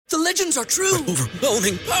The legends are true.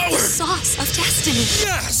 Overwhelming power! Sauce of destiny.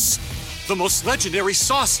 Yes! The most legendary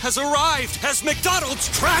sauce has arrived as McDonald's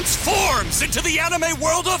transforms into the anime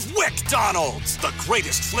world of WickDonald's. The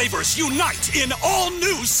greatest flavors unite in all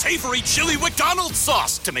new savory chili McDonald's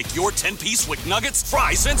sauce to make your 10-piece Wick Nuggets,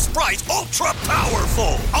 fries, and Sprite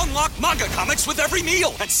ultra-powerful. Unlock manga comics with every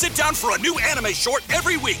meal and sit down for a new anime short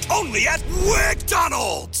every week only at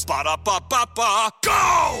WickDonald's. Ba-da-ba-ba-ba,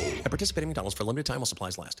 go! At participating McDonald's for a limited time while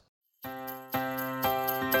supplies last.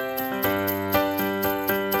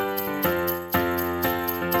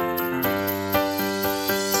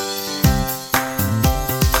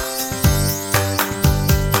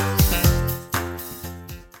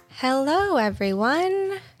 Hello,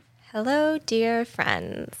 everyone. Hello, dear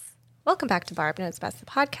friends. Welcome back to Barb Knows Best, the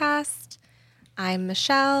podcast. I'm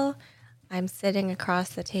Michelle. I'm sitting across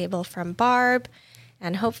the table from Barb,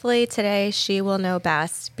 and hopefully today she will know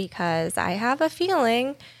best because I have a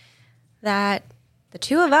feeling that the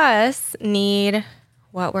two of us need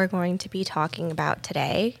what we're going to be talking about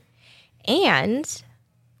today. And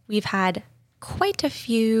we've had quite a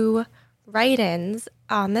few write-ins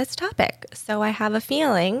on this topic. So I have a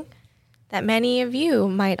feeling that many of you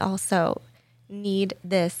might also need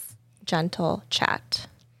this gentle chat.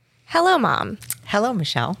 Hello, Mom. Hello,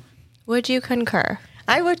 Michelle. Would you concur?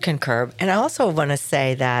 I would concur. And I also want to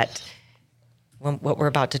say that what we're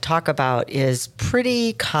about to talk about is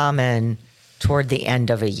pretty common toward the end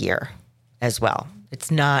of a year as well.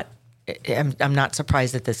 It's not, I'm not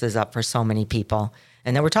surprised that this is up for so many people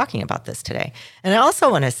and that we're talking about this today. And I also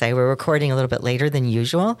want to say we're recording a little bit later than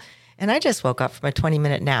usual. And I just woke up from a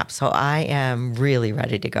 20-minute nap, so I am really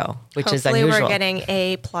ready to go, which is unusual. Hopefully we're getting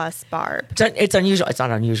A+ Barb. It's unusual. It's not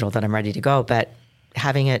unusual that I'm ready to go, but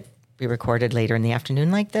having it be recorded later in the afternoon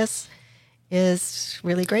like this is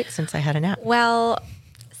really great since I had a nap. Well,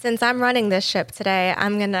 since I'm running this ship today,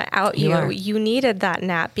 I'm going to out you. You needed that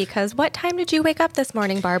nap because what time did you wake up this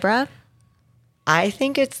morning, Barbara? I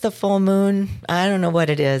think it's the full moon. I don't know what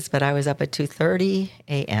it is, but I was up at 2:30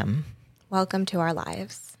 a.m. Welcome to our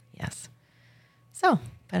lives. Yes. So,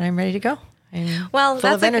 but I'm ready to go. I'm full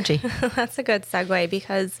of energy. That's a good segue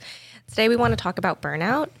because today we want to talk about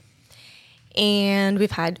burnout. And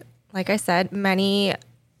we've had, like I said, many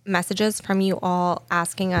messages from you all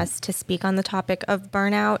asking us to speak on the topic of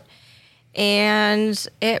burnout. And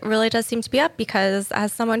it really does seem to be up because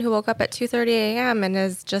as someone who woke up at 2:30 a.m. and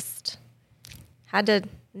has just had to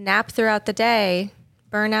nap throughout the day,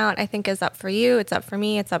 burnout, I think, is up for you. It's up for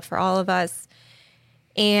me. It's up for all of us.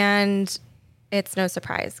 And it's no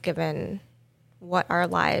surprise given what our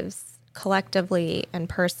lives collectively and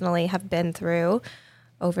personally have been through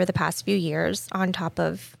over the past few years on top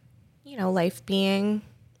of, life being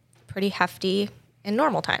pretty hefty in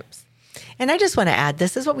normal times. And I just want to add,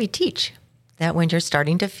 this is what we teach, that when you're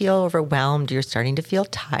starting to feel overwhelmed, you're starting to feel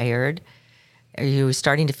tired, are you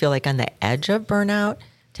starting to feel like on the edge of burnout,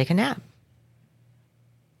 take a nap.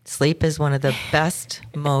 Sleep is one of the best,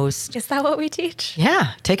 most... Is that what we teach?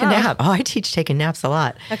 Yeah, take a nap. Oh, I teach taking naps a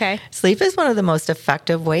lot. Okay. Sleep is one of the most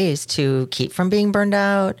effective ways to keep from being burned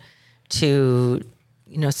out, to,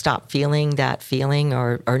 stop feeling that feeling,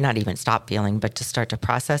 or not even stop feeling, but to start to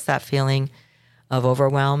process that feeling of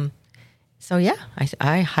overwhelm. So yeah,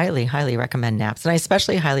 I highly, highly recommend naps. And I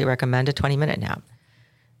especially highly recommend a 20-minute nap.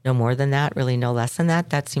 No more than that, really no less than that.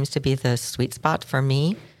 That seems to be the sweet spot for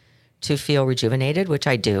me to feel rejuvenated, which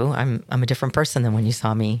I do. I'm a different person than when you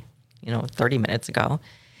saw me, 30 minutes ago.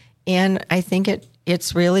 And I think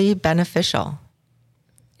it's really beneficial.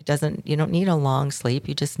 You don't need a long sleep.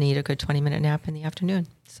 You just need a good 20-minute nap in the afternoon.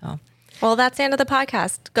 So, well, that's the end of the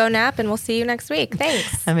podcast. Go nap and we'll see you next week.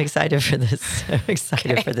 Thanks. I'm excited for this. I'm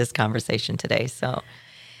excited for this conversation today. So,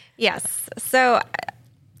 yes. So,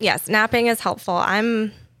 yes, napping is helpful.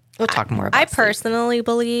 We'll talk more about I personally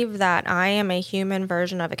believe that I am a human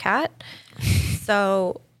version of a cat.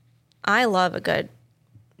 So I love a good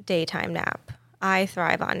daytime nap. I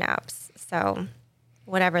thrive on naps. So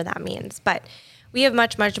whatever that means. But we have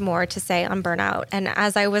much, much more to say on burnout. And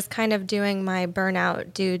as I was kind of doing my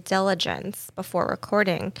burnout due diligence before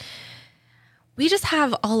recording, we just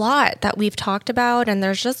have a lot that we've talked about. And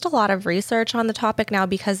there's just a lot of research on the topic now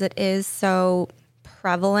because it is so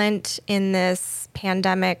prevalent in this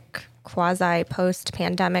pandemic, quasi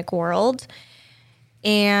post-pandemic world.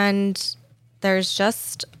 And there's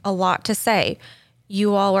just a lot to say.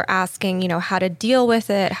 You all were asking, how to deal with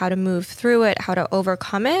it, how to move through it, how to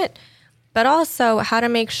overcome it, but also how to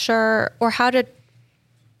make sure or how to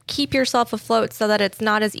keep yourself afloat so that it's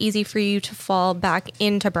not as easy for you to fall back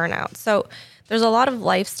into burnout. So there's a lot of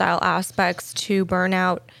lifestyle aspects to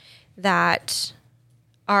burnout that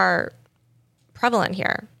are prevalent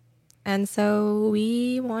here. And so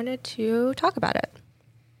we wanted to talk about it.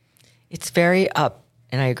 It's very up,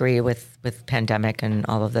 and I agree with pandemic and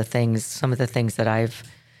all of the things, some of the things that I've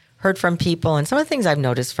heard from people and some of the things I've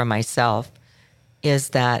noticed for myself is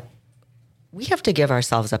that we have to give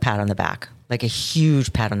ourselves a pat on the back, like a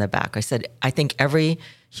huge pat on the back. I think every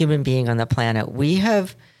human being on the planet, we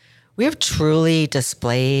have truly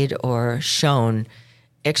displayed or shown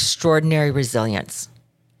extraordinary resilience.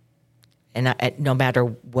 And no matter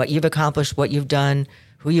what you've accomplished, what you've done,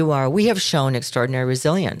 who you are, we have shown extraordinary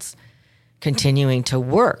resilience. Continuing to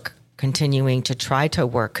work, continuing to try to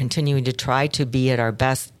work, continuing to try to be at our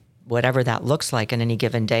best, whatever that looks like in any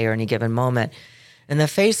given day or any given moment. In the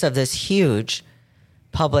face of this huge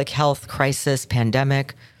public health crisis,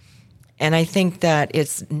 pandemic, and I think that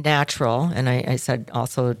it's natural, and I said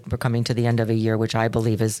also we're coming to the end of a year, which I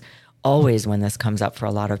believe is always when this comes up for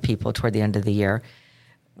a lot of people toward the end of the year,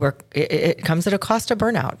 where it comes at a cost of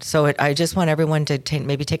burnout. So I just want everyone to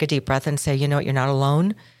maybe take a deep breath and say, you know what, you're not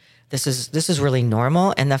alone. This is really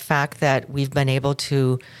normal. And the fact that we've been able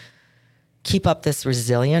to keep up this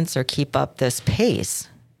resilience or keep up this pace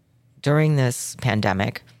during this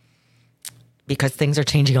pandemic, because things are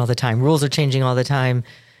changing all the time, rules are changing all the time.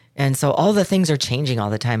 And so all the things are changing all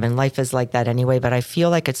the time, and life is like that anyway, but I feel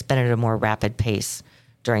like it's been at a more rapid pace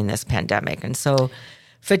during this pandemic. And so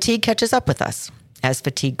fatigue catches up with us, as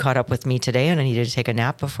fatigue caught up with me today, and I needed to take a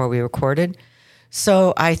nap before we recorded.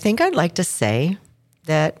 So I think I'd like to say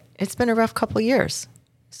that it's been a rough couple of years.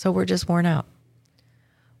 So we're just worn out.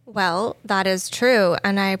 Well, that is true.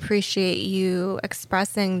 And I appreciate you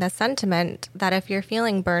expressing the sentiment that if you're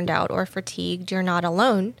feeling burned out or fatigued, you're not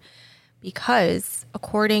alone. Because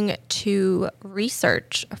according to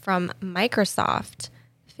research from Microsoft,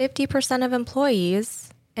 50% of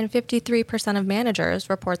employees and 53% of managers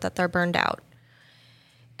report that they're burned out.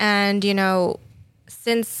 And,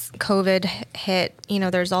 since COVID hit,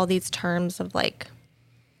 there's all these terms of like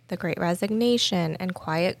the Great Resignation and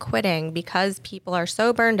quiet quitting, because people are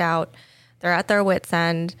so burned out, they're at their wits'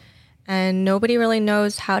 end, and nobody really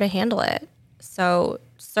knows how to handle it. So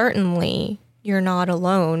certainly you're not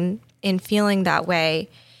alone in feeling that way.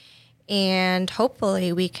 And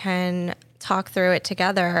hopefully we can talk through it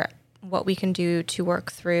together, what we can do to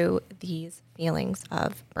work through these feelings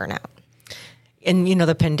of burnout. And,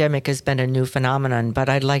 the pandemic has been a new phenomenon, but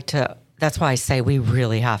that's why I say we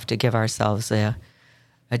really have to give ourselves a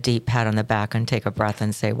deep pat on the back and take a breath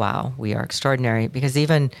and say, wow, we are extraordinary. Because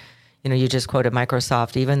even, you just quoted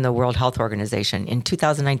Microsoft, even the World Health Organization in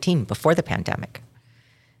 2019, before the pandemic,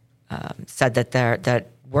 said that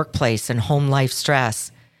workplace and home life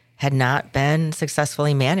stress had not been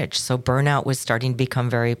successfully managed. So burnout was starting to become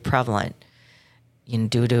very prevalent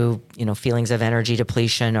due to, feelings of energy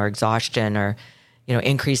depletion or exhaustion or,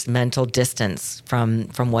 increased mental distance from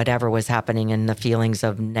whatever was happening, and the feelings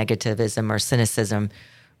of negativism or cynicism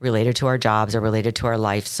related to our jobs or related to our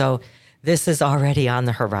life. So this is already on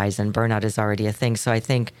the horizon. Burnout is already a thing. So I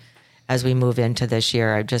think as we move into this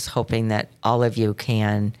year, I'm just hoping that all of you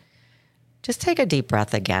can just take a deep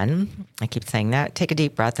breath again. I keep saying that. Take a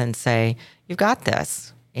deep breath and say, you've got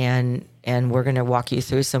this. And we're going to walk you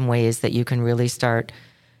through some ways that you can really start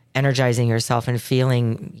energizing yourself and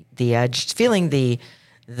feeling the edge, feeling the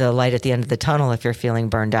light at the end of the tunnel if you're feeling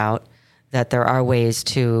burned out, that there are ways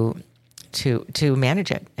to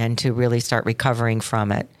manage it and to really start recovering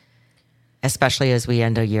from it, especially as we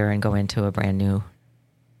end a year and go into a brand new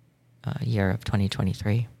year of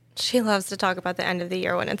 2023. She loves to talk about the end of the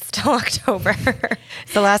year when it's still October.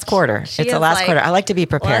 It's the last quarter. It's the last quarter. I like to be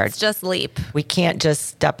prepared. Let's just leap. We can't just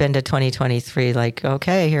step into 2023 like,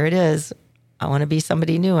 okay, here it is. I want to be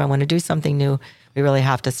somebody new. I want to do something new. We really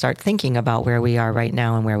have to start thinking about where we are right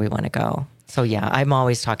now and where we want to go. So yeah, I'm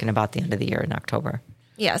always talking about the end of the year in October.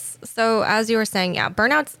 Yes. So as you were saying,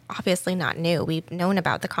 burnout's obviously not new. We've known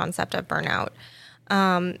about the concept of burnout.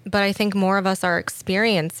 But I think more of us are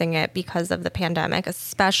experiencing it because of the pandemic,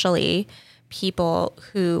 especially people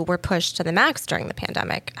who were pushed to the max during the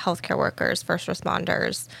pandemic, healthcare workers, first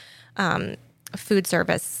responders, food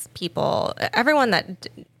service people, everyone that...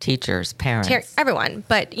 Teachers, parents. Everyone.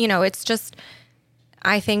 But, it's just,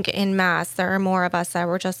 I think in mass, there are more of us that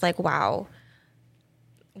were just like, wow,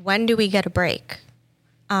 when do we get a break?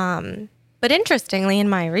 But interestingly, in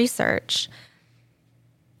my research,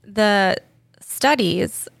 the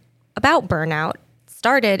studies about burnout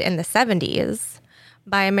started in the 70s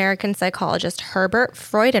by American psychologist Herbert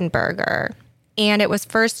Freudenberger, and it was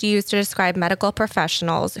first used to describe medical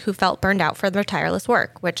professionals who felt burned out for their tireless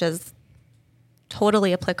work, which is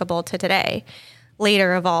totally applicable to today,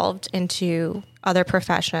 later evolved into other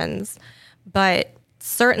professions. But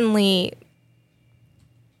certainly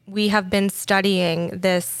we have been studying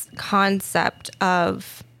this concept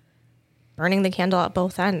of burning the candle at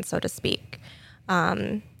both ends, so to speak.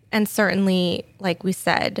 And certainly, like we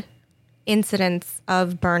said, incidents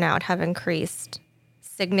of burnout have increased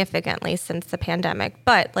significantly since the pandemic.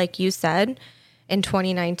 But like you said, in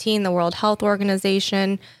 2019, the World Health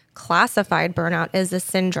Organization classified burnout as a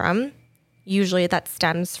syndrome, usually that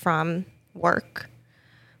stems from work.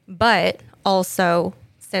 But also,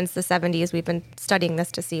 since the 70s, we've been studying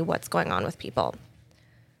this to see what's going on with people,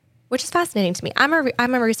 which is fascinating to me. I'm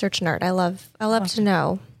a research nerd. I love to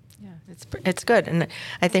know. Yeah, it's good. And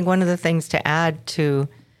I think one of the things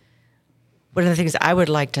I would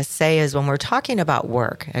like to say is when we're talking about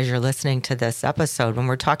work, as you're listening to this episode, when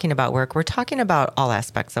we're talking about work, we're talking about all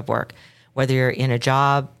aspects of work, whether you're in a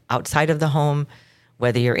job outside of the home,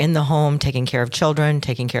 whether you're in the home taking care of children,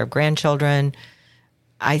 taking care of grandchildren.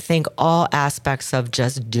 I think all aspects of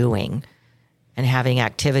just doing and having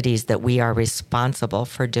activities that we are responsible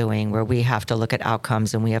for doing, where we have to look at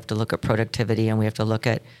outcomes and we have to look at productivity and we have to look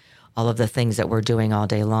at all of the things that we're doing all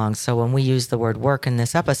day long. So when we use the word work in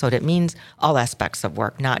this episode, it means all aspects of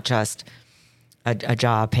work, not just a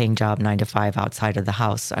job, paying job, 9 to 5 outside of the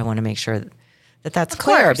house. I want to make sure that that's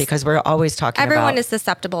clear because we're always talking about... Everyone is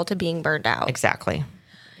susceptible to being burned out. Exactly.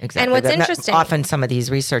 And what's interesting... Often some of these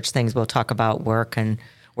research things will talk about work and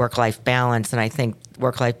work-life balance. And I think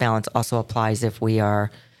work-life balance also applies if we are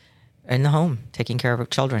in the home taking care of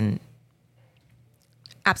children.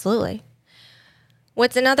 Absolutely.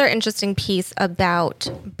 What's another interesting piece about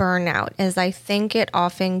burnout is I think it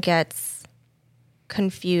often gets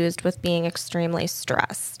confused with being extremely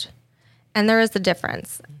stressed. And there is a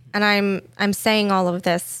difference. And I'm saying all of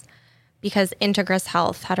this because Integris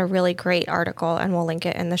Health had a really great article, and we'll link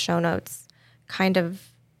it in the show notes, kind of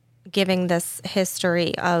giving this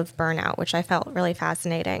history of burnout, which I felt really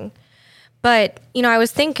fascinating. But, I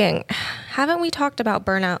was thinking, haven't we talked about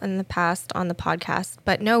burnout in the past on the podcast?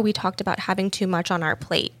 But no, we talked about having too much on our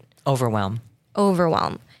plate. Overwhelm.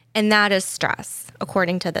 And that is stress,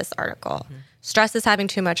 according to this article. Mm-hmm. Stress is having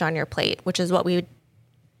too much on your plate, which is what we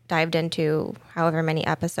dived into however many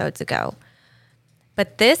episodes ago.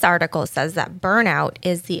 But this article says that burnout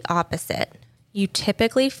is the opposite. You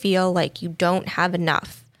typically feel like you don't have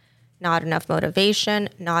enough. Not enough motivation,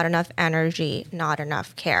 not enough energy, not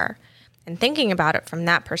enough care. And thinking about it from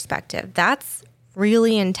that perspective, that's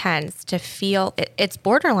really intense to feel. It's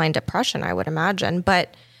borderline depression, I would imagine,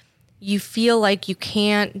 but you feel like you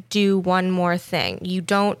can't do one more thing. You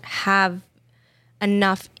don't have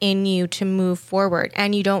enough in you to move forward,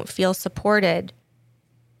 and you don't feel supported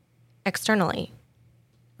externally,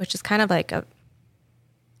 which is kind of like a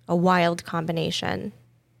wild combination.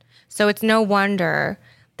 So it's no wonder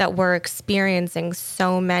that we're experiencing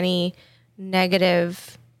so many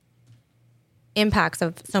negative impacts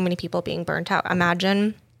of so many people being burnt out.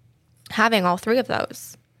 Imagine having all three of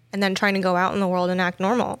those and then trying to go out in the world and act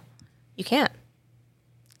normal. You can't.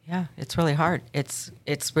 Yeah, it's really hard. It's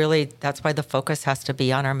really, that's why the focus has to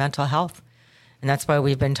be on our mental health. And that's why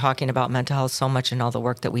we've been talking about mental health so much in all the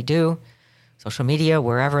work that we do, social media,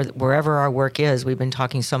 wherever our work is. We've been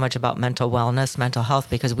talking so much about mental wellness, mental health,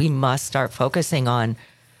 because we must start focusing on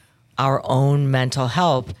our own mental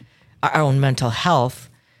health,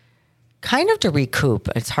 kind of to recoup.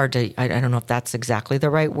 It's hard to, I don't know if that's exactly the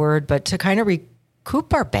right word, but to kind of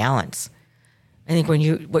recoup our balance. I think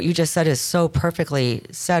what you just said is so perfectly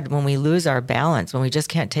said. When we lose our balance, when we just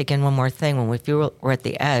can't take in one more thing, when we feel we're at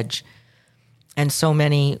the edge, and so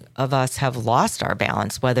many of us have lost our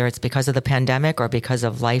balance, whether it's because of the pandemic or because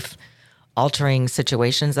of life-altering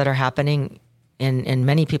situations that are happening in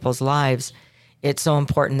many people's lives, it's so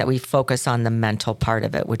important that we focus on the mental part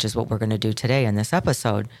of it, which is what we're going to do today in this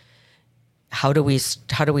episode. How do we,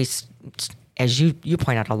 as you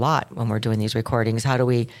point out a lot when we're doing these recordings, how do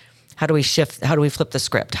we shift? How do we flip the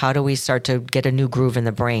script? How do we start to get a new groove in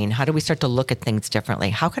the brain? How do we start to look at things differently?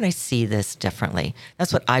 How can I see this differently?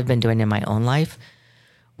 That's what I've been doing in my own life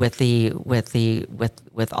with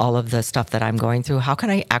all of the stuff that I'm going through. How can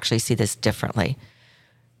I actually see this differently?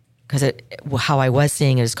 Because how I was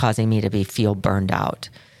seeing it is causing me to feel burned out.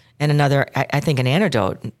 And I think an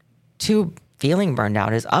antidote to feeling burned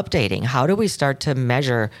out is updating. How do we start to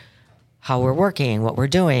measure how we're working, what we're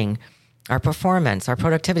doing, our performance, our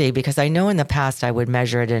productivity? Because I know in the past I would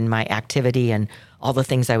measure it in my activity and all the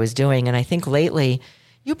things I was doing. And I think lately,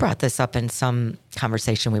 you brought this up in some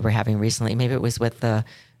conversation we were having recently. Maybe it was with the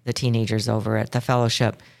teenagers over at the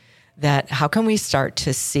fellowship, that how can we start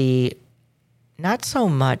to see not so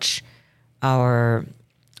much our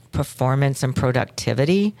performance and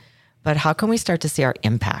productivity, but how can we start to see our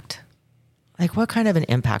impact? Like, what kind of an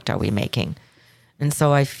impact are we making? And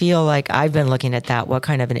so I feel like I've been looking at that. What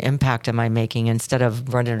kind of an impact am I making instead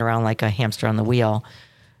of running around like a hamster on the wheel,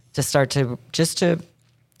 to start to just to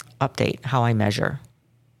update how I measure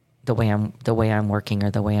the way I'm working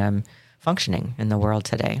or the way I'm functioning in the world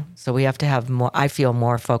today. So we have to have more, I feel,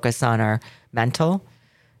 more focus on our mental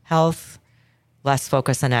health, less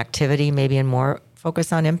focus on activity, maybe, and more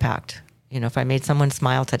focus on impact. If I made someone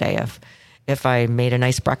smile today, if I made a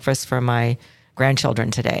nice breakfast for my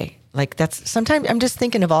grandchildren today, like that's, sometimes I'm just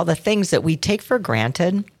thinking of all the things that we take for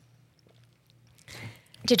granted.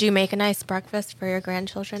 Did you make a nice breakfast for your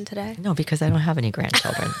grandchildren today? No, because I don't have any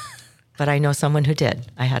grandchildren, but I know someone who did.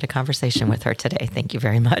 I had a conversation with her today. Thank you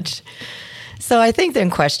very much. So I think the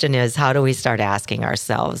question is, how do we start asking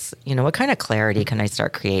ourselves, what kind of clarity can I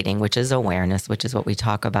start creating, which is awareness, which is what we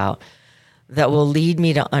talk about, that will lead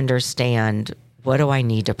me to understand what do I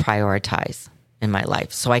need to prioritize in my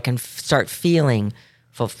life so I can start feeling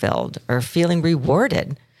fulfilled or feeling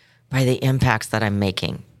rewarded by the impacts that I'm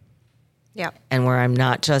making. Yeah. And where I'm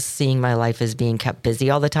not just seeing my life as being kept busy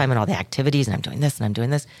all the time and all the activities and I'm doing this and I'm doing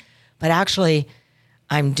this, but actually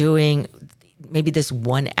I'm doing maybe this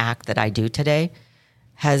one act that I do today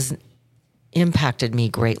has impacted me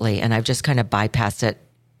greatly. And I've just kind of bypassed it.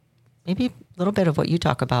 Maybe a little bit of what you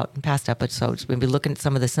talk about in past episodes. Maybe looking at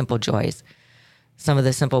some of the simple joys, some of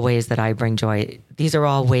the simple ways that I bring joy. These are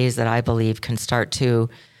all ways that I believe can start to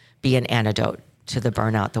be an antidote to the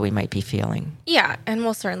burnout that we might be feeling. Yeah, and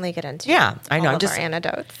we'll certainly get into I know. all of our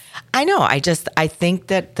antidotes. I know. I think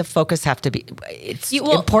that the focus have to be, it's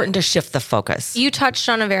important to shift the focus. You touched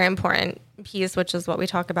on a very important piece, which is what we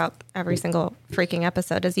talk about every single freaking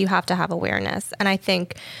episode, is you have to have awareness. And I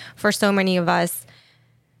think for so many of us,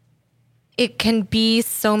 it can be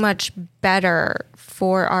so much better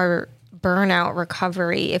for our burnout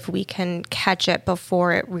recovery if we can catch it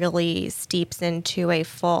before it really steeps into a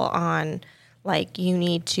full on, like, you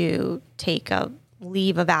need to take a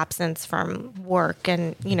leave of absence from work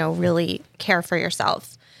and, really care for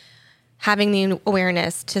yourself. Having the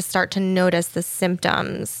awareness to start to notice the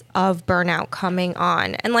symptoms of burnout coming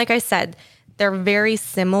on. And like I said, they're very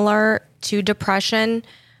similar to depression,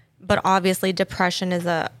 but obviously depression is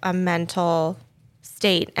a mental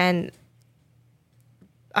state, and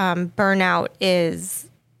burnout is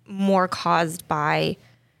more caused by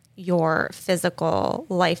your physical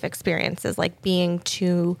life experiences, like being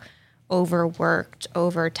too overworked,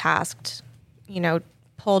 overtasked,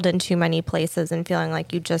 pulled in too many places and feeling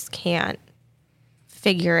like you just can't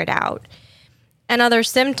figure it out. And other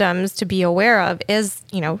symptoms to be aware of is,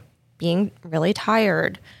 being really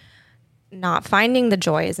tired, not finding the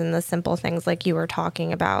joys in the simple things like you were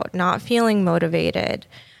talking about, not feeling motivated,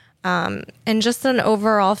 and just an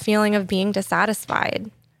overall feeling of being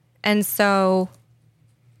dissatisfied. And so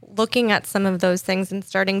looking at some of those things and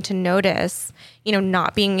starting to notice,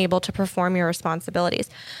 not being able to perform your responsibilities.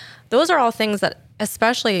 Those are all things that,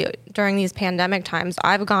 especially during these pandemic times,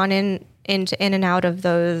 I've gone in and out of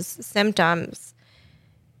those symptoms.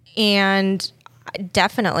 And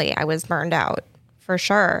definitely I was burned out for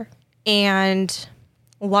sure. And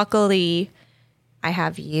luckily I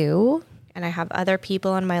have you and I have other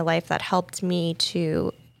people in my life that helped me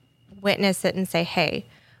to witness it and say, hey,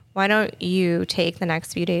 why don't you take the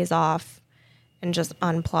next few days off and just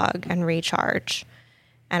unplug and recharge?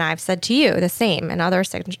 And I've said to you the same in other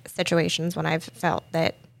situations when I've felt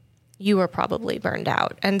that you were probably burned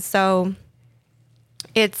out. And so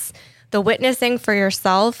it's the witnessing for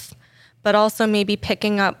yourself, but also maybe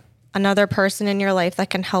picking up another person in your life that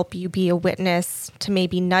can help you be a witness to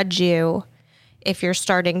maybe nudge you if you're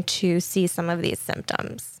starting to see some of these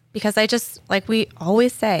symptoms. Because like we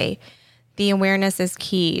always say, the awareness is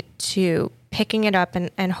key to picking it up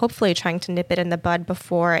and hopefully trying to nip it in the bud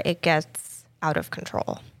before it gets out of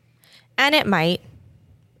control. And it might.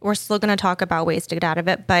 We're still going to talk about ways to get out of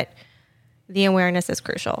it, but the awareness is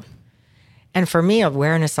crucial. And for me,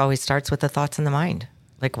 awareness always starts with the thoughts in the mind.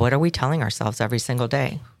 Like, what are we telling ourselves every single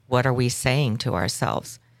day? What are we saying to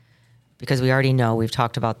ourselves? Because we already know, we've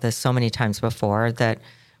talked about this so many times before, that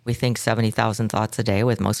we think 70,000 thoughts a day,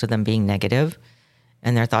 with most of them being negative.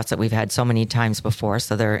 And they're thoughts that we've had so many times before.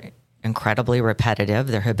 So they're incredibly repetitive.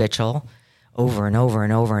 They're habitual, over and over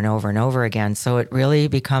and over and over and over again. So it really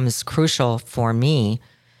becomes crucial for me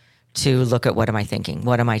to look at, what am I thinking?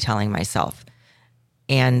 What am I telling myself?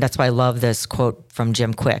 And that's why I love this quote from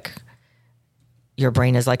Jim Quick. Your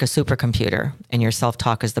brain is like a supercomputer and your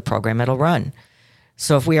self-talk is the program it'll run.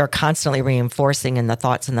 So if we are constantly reinforcing in the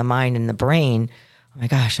thoughts in the mind and the brain oh my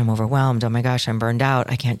gosh, I'm overwhelmed. Oh my gosh, I'm burned out.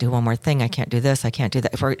 I can't do one more thing. I can't do this. I can't do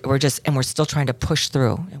that. We're still trying to push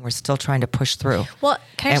through, Well,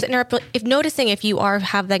 can I just interrupt? If noticing if you are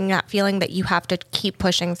having that feeling that you have to keep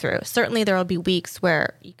pushing through, certainly there will be weeks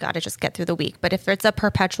where you got to just get through the week. But if it's a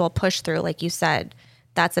perpetual push through, like you said,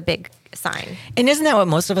 that's a big sign. And isn't that what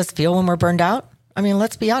most of us feel when we're burned out? I mean,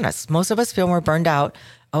 let's be honest. Most of us feel when we're burned out,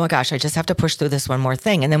 oh my gosh, I just have to push through this one more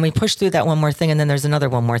thing. And then we push through that one more thing. And then there's another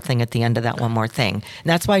one more thing at the end of that one more thing. And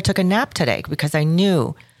that's why I took a nap today, because I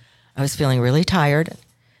knew I was feeling really tired.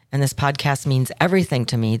 And this podcast means everything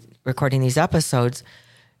to me, recording these episodes.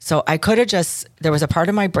 So I could have there was a part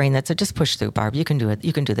of my brain that said, just push through, Barb. You can do it.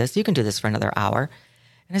 You can do this. You can do this for another hour.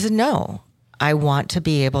 And I said, no, I want to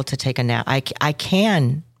be able to take a nap. I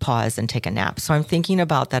can pause and take a nap. So I'm thinking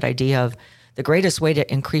about that idea of the greatest way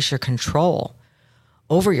to increase your control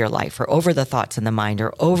over your life or over the thoughts in the mind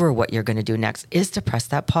or over what you're going to do next is to press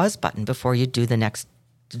that pause button before you do the next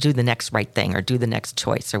right thing or do the next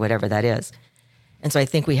choice or whatever that is. And so I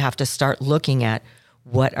think we have to start looking at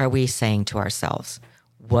what are we saying to ourselves?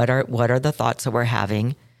 What are the thoughts that we're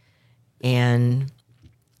having? And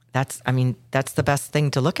that's the best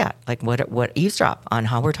thing to look at. Like what eavesdrop on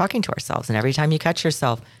how we're talking to ourselves. And every time you catch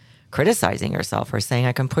yourself criticizing yourself or saying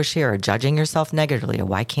I can push here or judging yourself negatively or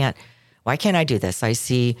why can't I do this? I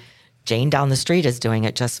see Jane down the street is doing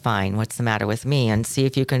it just fine. What's the matter with me? And see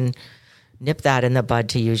if you can nip that in the bud,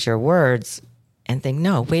 to use your words, and think,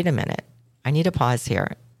 no, wait a minute. I need to pause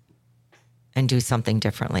here and do something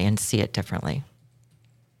differently and see it differently.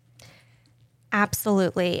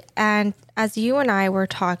 Absolutely. And as you and I were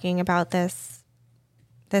talking about this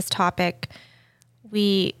topic,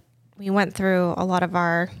 we went through a lot of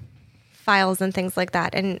our files and things like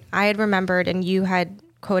that. And I had remembered, and you had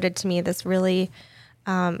quoted to me this really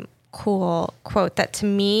cool quote that to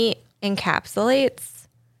me encapsulates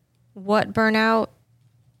what burnout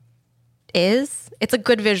is. It's a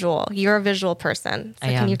good visual. You're a visual person. So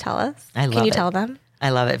can you tell us? I love it. Can you tell them?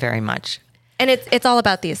 I love it very much. And it's all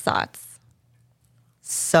about these thoughts.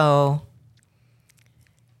 So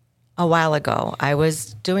a while ago, I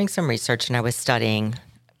was doing some research and I was studying,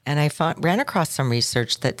 and I ran across some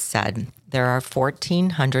research that said there are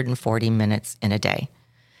 1,440 minutes in a day.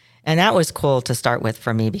 And that was cool to start with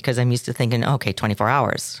for me because I'm used to thinking, okay, 24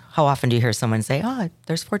 hours. How often do you hear someone say,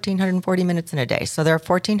 there's 1,440 minutes in a day? So there are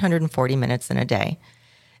 1,440 minutes in a day.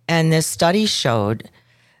 And this study showed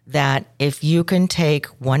that if you can take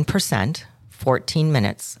 1%, 14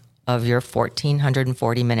 minutes of your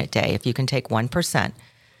 1,440 minute day, if you can take 1%,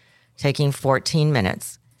 taking 14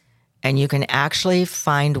 minutes, and you can actually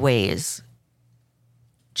find ways,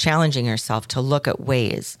 challenging yourself to look at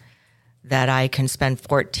ways that I can spend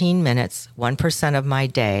 14 minutes, 1% of my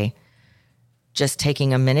day, just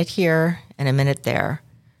taking a minute here and a minute there.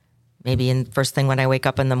 Maybe first thing when I wake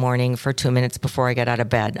up in the morning for 2 minutes before I get out of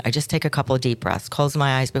bed, I just take a couple of deep breaths, close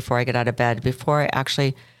my eyes before I get out of bed, before I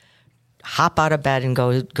actually hop out of bed and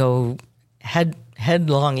go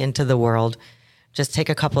headlong into the world. Just take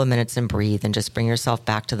a couple of minutes and breathe and just bring yourself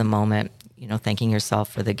back to the moment, thanking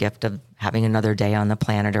yourself for the gift of having another day on the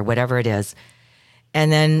planet or whatever it is.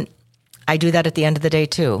 And then I do that at the end of the day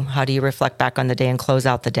too. How do you reflect back on the day and close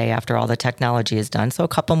out the day after all the technology is done? So a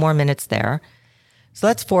couple more minutes there. So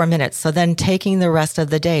that's 4 minutes. So then taking the rest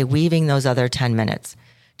of the day, weaving those other 10 minutes,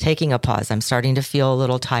 taking a pause. I'm starting to feel a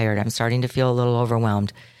little tired. I'm starting to feel a little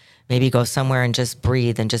overwhelmed. Maybe go somewhere and just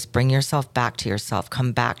breathe and just bring yourself back to yourself.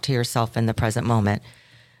 Come back to yourself in the present moment.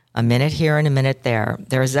 A minute here and a minute there.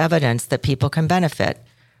 There is evidence that people can benefit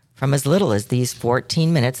from as little as these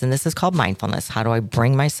 14 minutes. And this is called mindfulness. How do I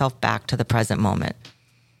bring myself back to the present moment?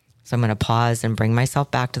 So I'm going to pause and bring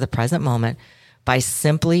myself back to the present moment by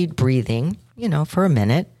simply breathing, for a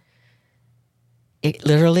minute. It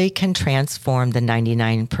literally can transform the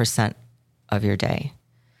 99% of your day.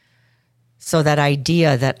 So that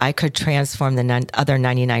idea that I could transform the other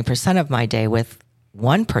 99% of my day with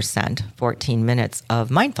 1%, 14 minutes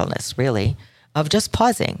of mindfulness, really, of just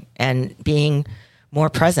pausing and being more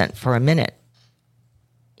present for a minute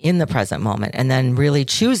in the present moment, and then really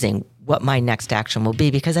choosing what my next action will be.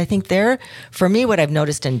 Because I think for me, what I've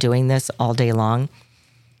noticed in doing this all day long,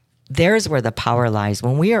 there's where the power lies.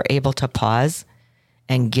 When we are able to pause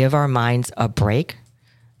and give our minds a break.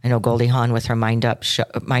 I know Goldie Hawn with her Mind Up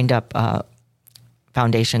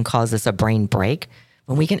Foundation calls this a brain break.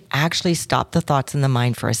 When we can actually stop the thoughts in the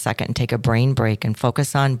mind for a second and take a brain break and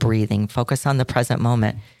focus on breathing, focus on the present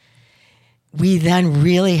moment, we then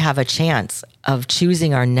really have a chance of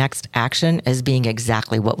choosing our next action as being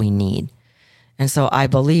exactly what we need. And so I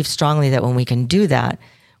believe strongly that when we can do that,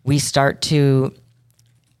 we start to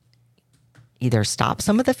either stop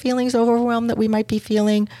some of the feelings of overwhelm that we might be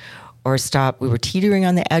feeling, or we were teetering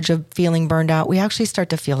on the edge of feeling burned out, we actually start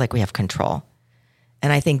to feel like we have control.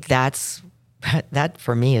 And I think that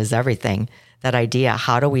for me is everything. That idea,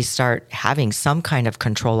 how do we start having some kind of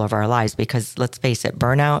control over our lives? Because let's face it,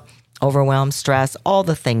 burnout, overwhelm, stress, all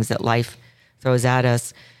the things that life throws at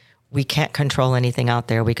us, we can't control anything out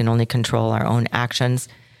there. We can only control our own actions.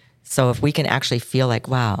 So if we can actually feel like,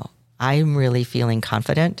 wow, I'm really feeling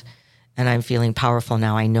confident and I'm feeling powerful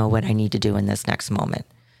now, I know what I need to do in this next moment.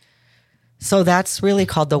 So that's really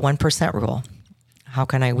called the 1% rule. How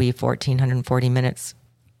can I weave 1,440 minutes?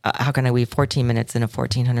 How can I weave 14 minutes in a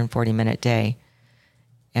 1,440 minute day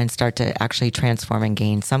and start to actually transform and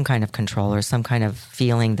gain some kind of control or some kind of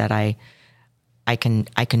feeling that I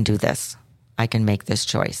can do this. I can make this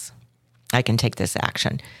choice. I can take this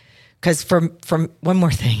action. Because from one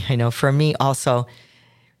more thing, I know for me also,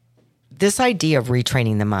 this idea of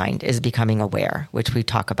retraining the mind is becoming aware, which we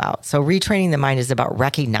talk about. So retraining the mind is about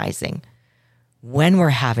recognizing when we're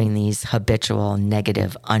having these habitual,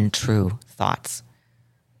 negative, untrue thoughts.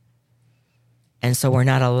 And so we're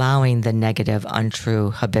not allowing the negative, untrue,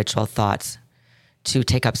 habitual thoughts to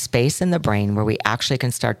take up space in the brain where we actually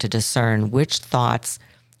can start to discern which thoughts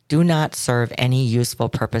do not serve any useful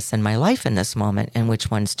purpose in my life in this moment and which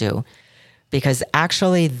ones do. Because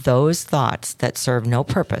actually those thoughts that serve no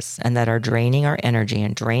purpose and that are draining our energy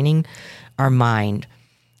and draining our mind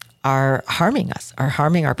are harming us, are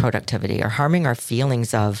harming our productivity, are harming our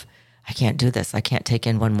feelings of, I can't do this, I can't take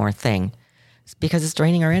in one more thing. It's because it's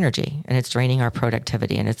draining our energy and it's draining our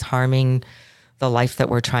productivity and it's harming the life that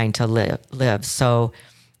we're trying to live. So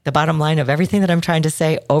the bottom line of everything that I'm trying to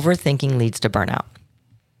say, overthinking leads to burnout.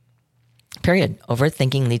 Period.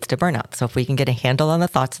 Overthinking leads to burnout. So if we can get a handle on the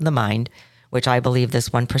thoughts in the mind, which I believe this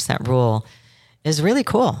 1% rule is really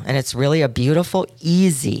cool. And it's really a beautiful,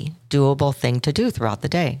 easy, doable thing to do throughout the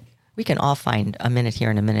day. We can all find a minute here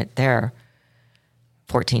and a minute there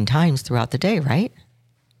 14 times throughout the day, right?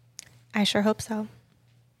 I sure hope so.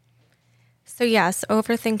 So yes,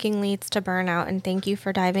 overthinking leads to burnout, and thank you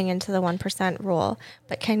for diving into the 1% rule.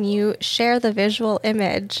 But can you share the visual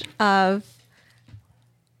image of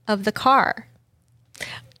the car?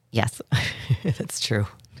 Yes, that's true.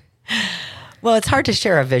 Well, it's hard to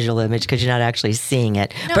share a visual image because you're not actually seeing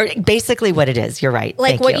it. No. But basically what it is, you're right.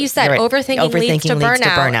 Like what you said, right. Overthinking leads to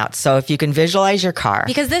burnout. So if you can visualize your car.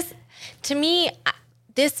 Because this, to me,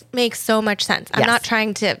 this makes so much sense. I'm not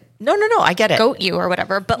trying to No, I get it. Goat you or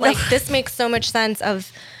whatever, but like this makes so much sense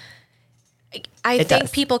of, I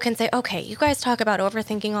think people can say, okay, you guys talk about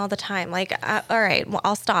overthinking all the time. Like, all right, well,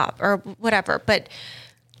 I'll stop or whatever. But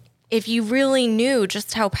if you really knew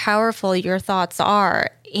just how powerful your thoughts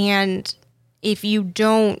are, and if you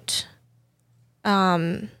don't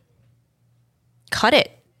cut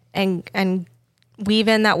it and weave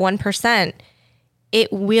in that 1%,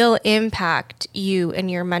 it will impact you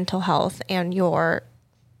and your mental health and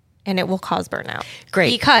it will cause burnout.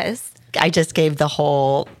 Great. Because I just gave the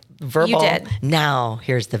whole verbal. You did. Now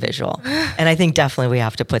here's the visual. And I think definitely we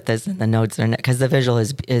have to put this in the notes because the visual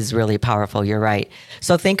is really powerful. You're right.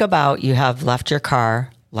 So think about, you have left your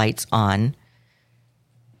car lights on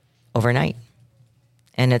overnight.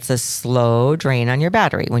 And it's a slow drain on your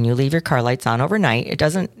battery. When you leave your car lights on overnight, it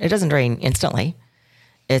doesn't drain instantly.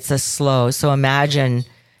 It's a slow. So imagine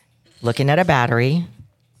looking at a battery,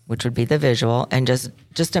 which would be the visual, and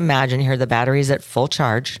just imagine here the battery is at full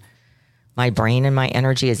charge. My brain and my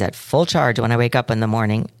energy is at full charge when I wake up in the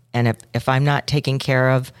morning. And if I'm not taking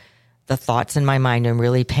care of the thoughts in my mind and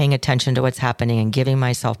really paying attention to what's happening and giving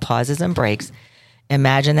myself pauses and breaks,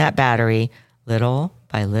 imagine that battery little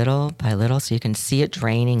by little by little, so you can see it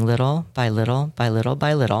draining little by little by little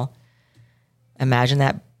by little. Imagine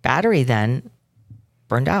that battery then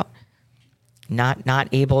burned out, not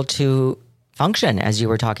able to function, as you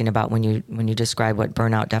were talking about when you described what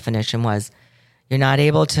burnout definition was. You're not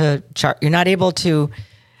able to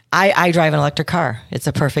I drive an electric car. It's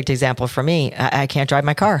a perfect example for me. I can't drive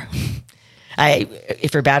my car.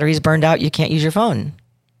 If your battery's burned out, you can't use your phone.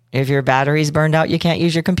 If your battery's burned out, you can't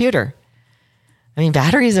use your computer. I mean,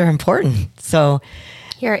 batteries are important. So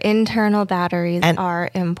your internal batteries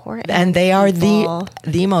are important. And they are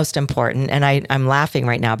the most important. And I'm laughing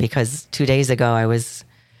right now because 2 days ago I was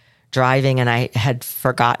driving and I had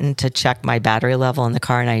forgotten to check my battery level in the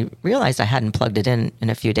car, and I realized I hadn't plugged it in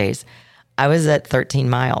a few days. I was at 13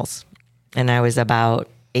 miles and I was about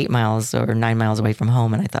 8 miles or 9 miles away from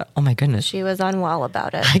home. And I thought, oh my goodness. She was unwell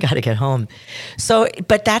about it. I got to get home. So,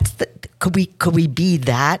 but could we be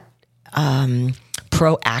that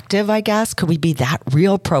proactive, I guess? Could we be that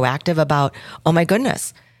real proactive about, oh my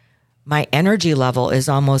goodness, my energy level is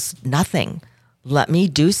almost nothing. Let me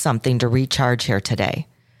do something to recharge here today.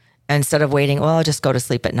 Instead of waiting, well, I'll just go to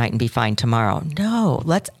sleep at night and be fine tomorrow. No,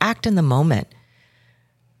 let's act in the moment.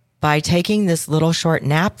 By taking this little short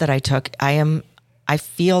nap that I took, I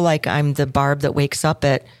feel like I'm the Barb that wakes up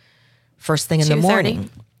at first thing in the morning.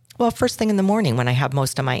 Well, first thing in the morning when I have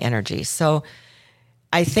most of my energy. So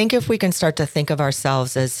I think if we can start to think of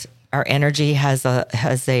ourselves as our energy has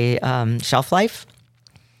a shelf life,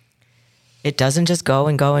 it doesn't just go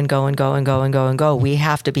and go and go and go and go and go and go. We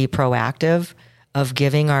have to be proactive of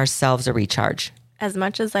giving ourselves a recharge. As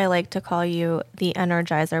much as I like to call you the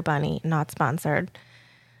Energizer Bunny, not sponsored,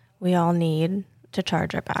 we all need to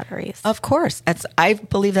charge our batteries. Of course. I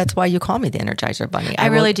believe that's why you call me the Energizer Bunny. I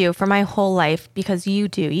really do, for my whole life, because you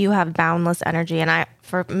do. You have boundless energy. And I,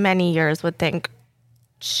 for many years, would think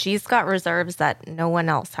she's got reserves that no one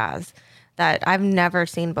else has, that I've never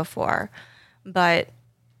seen before. But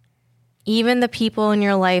even the people in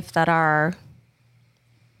your life that are,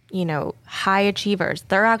 high achievers,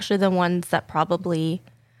 they're actually the ones that probably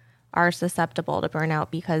are susceptible to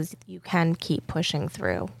burnout, because you can keep pushing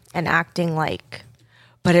through and acting like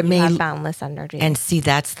you have boundless energy. And see,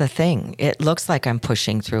 that's the thing. It looks like I'm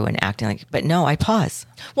pushing through and acting like, but no, I pause.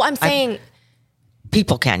 Well, I'm saying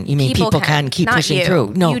people can. You mean people can keep not pushing you.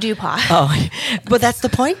 through? No, you do pause. Oh, but that's the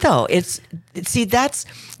point, though. That's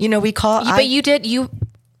we call. But you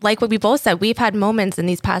like what we both said. We've had moments in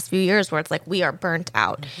these past few years where it's like we are burnt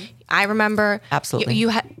out. Mm-hmm. I remember absolutely you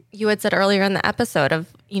had said earlier in the episode of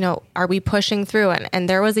are we pushing through? And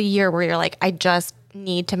there was a year where you're like, I just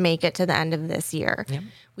need to make it to the end of this year. Yep.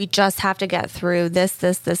 We just have to get through this,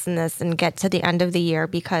 and this, and get to the end of the year,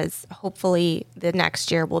 because hopefully the next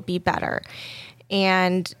year will be better.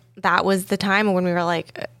 And that was the time when we were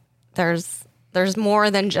like, there's more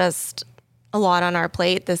than just a lot on our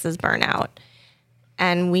plate. This is burnout.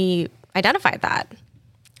 And we identified that.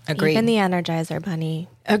 Agreed. Even the Energizer Bunny.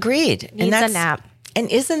 Agreed. Needs a nap. And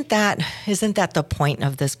isn't that the point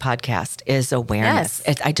of this podcast, is awareness?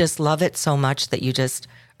 Yes. I just love it so much that you just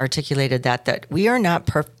articulated that we are not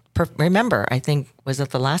remember, I think, was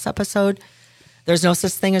it the last episode? There's no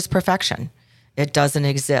such thing as perfection. It doesn't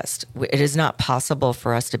exist. It is not possible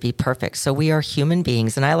for us to be perfect. So we are human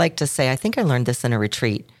beings. And I like to say, I think I learned this in a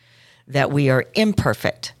retreat, that we are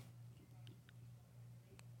imperfect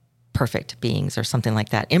beings, or something like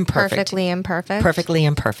that. Perfectly imperfect. Perfectly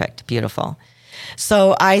imperfect. Beautiful.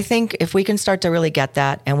 So I think if we can start to really get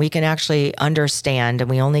that, and we can actually understand, and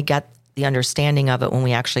we only get the understanding of it when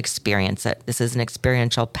we actually experience it. This is an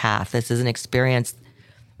experiential path. This is an experience.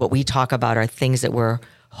 What we talk about are things that we're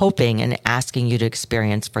hoping and asking you to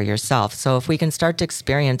experience for yourself. So if we can start to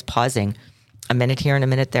experience pausing a minute here and a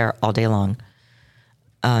minute there all day long,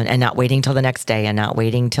 and not waiting till the next day, and not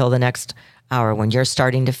waiting till the next hour, when you're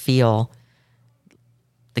starting to feel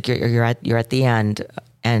like you're at the end,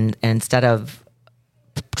 and instead of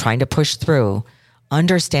trying to push through,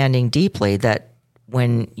 understanding deeply that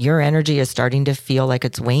when your energy is starting to feel like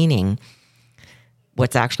it's waning,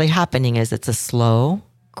 what's actually happening is it's a slow,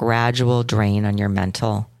 gradual drain on your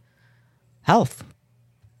mental health,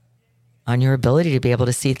 on your ability to be able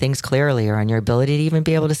to see things clearly, or on your ability to even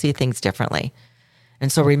be able to see things differently.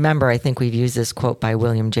 And so remember, I think we've used this quote by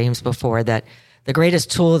William James before, that the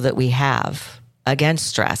greatest tool that we have against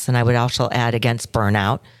stress, and I would also add against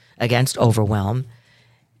burnout, against overwhelm,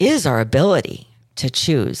 is our ability to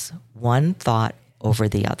choose one thought over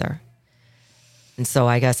the other. And so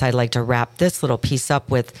I guess I'd like to wrap this little piece up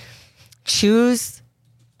with, choose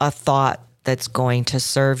a thought that's going to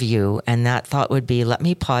serve you. And that thought would be, let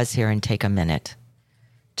me pause here and take a minute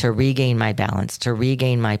to regain my balance, to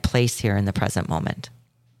regain my place here in the present moment.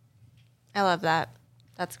 I love that.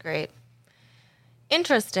 That's great.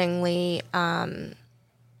 Interestingly, I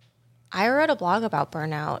wrote a blog about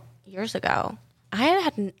burnout years ago. I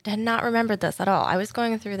had not remembered this at all. I was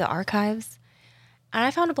going through the archives, and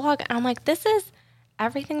I found a blog, and I'm like, this is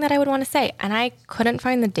everything that I would want to say. And I couldn't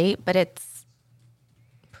find the date, but it's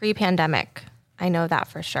pre-pandemic. I know that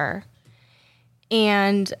for sure.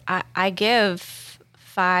 And I give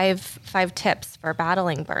five tips for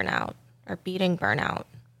battling burnout or beating burnout.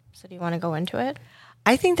 So do you want to go into it?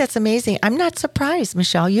 I think that's amazing. I'm not surprised,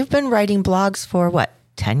 Michelle. You've been writing blogs for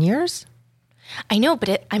 10 years? I know,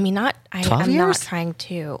 but I'm not years? trying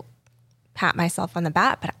to pat myself on the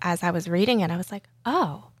back, but as I was reading it, I was like,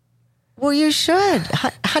 oh. Well, you should.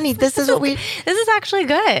 Honey, this is what this is actually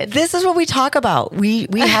good. This is what we talk about. We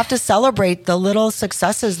have to celebrate the little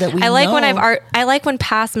successes that we I like know. I like when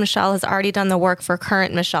past Michelle has already done the work for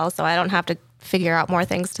current Michelle, so I don't have to figure out more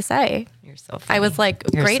things to say. You're so funny. I was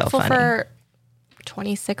You're grateful so for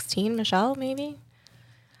 2016 Michelle, maybe.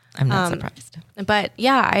 I'm not surprised. But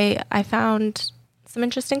yeah, I found some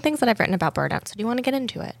interesting things that I've written about burnout. So do you want to get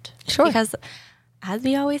into it? Sure. Because as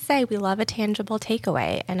we always say, we love a tangible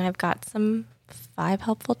takeaway, and I've got some 5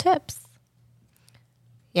 helpful tips.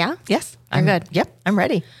 Yeah? Yes. You're good. Yep. I'm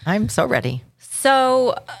ready. I'm so ready.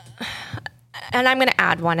 So, and I'm going to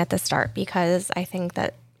add one at the start because I think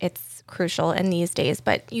that it's crucial in these days,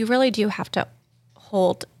 but you really do have to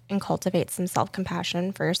hold and cultivate some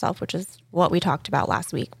self-compassion for yourself, which is what we talked about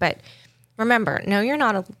last week. But remember, no, you're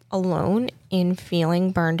not alone in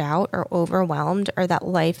feeling burned out or overwhelmed or that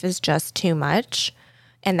life is just too much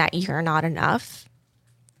and that you're not enough,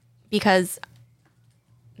 because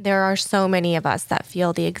there are so many of us that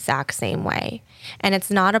feel the exact same way. And it's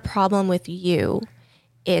not a problem with you.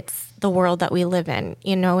 It's the world that we live in,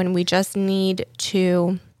 and we just need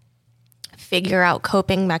to figure out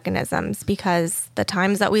coping mechanisms, because the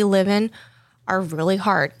times that we live in are really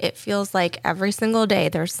hard. It feels like every single day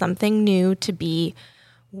there's something new to be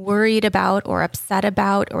worried about or upset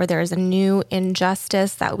about, or there's a new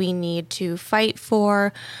injustice that we need to fight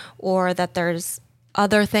for, or that there's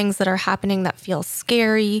other things that are happening that feel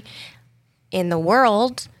scary in the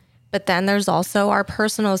world. But then there's also our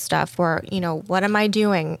personal stuff where, what am I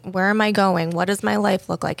doing? Where am I going? What does my life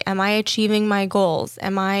look like? Am I achieving my goals?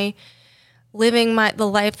 Am I living the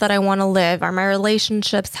life that I want to live? Are my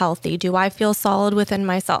relationships healthy? Do I feel solid within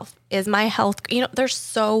myself? Is my health, there's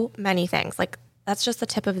so many things. Like, that's just the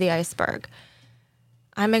tip of the iceberg.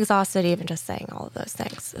 I'm exhausted even just saying all of those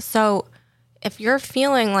things. So if you're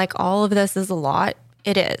feeling like all of this is a lot,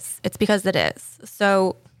 it is. It's because it is.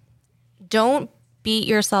 So don't beat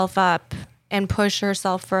yourself up and push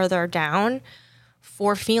yourself further down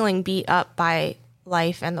for feeling beat up by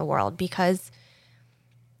life and the world, because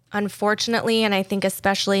unfortunately, and I think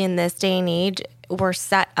especially in this day and age, we're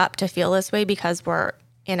set up to feel this way because we're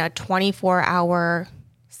in a 24-hour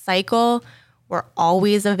cycle. We're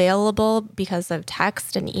always available because of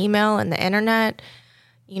text and email and the internet.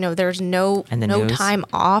 There's no time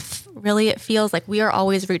off, really. It feels like we are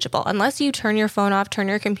always reachable. Unless you turn your phone off, turn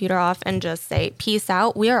your computer off, and just say, peace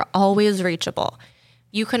out, we are always reachable.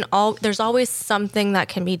 There's always something that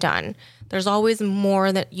can be done. There's always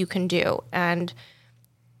more that you can do. And,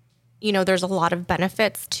 there's a lot of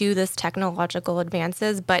benefits to this technological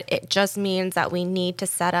advances, but it just means that we need to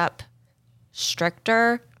set up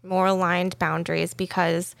stricter, more aligned boundaries,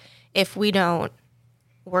 because if we don't,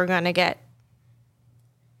 we're going to get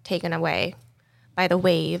taken away by the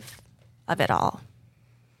wave of it all.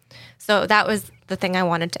 So that was the thing I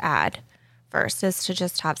wanted to add first, is to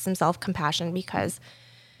just have some self-compassion, because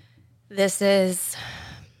this is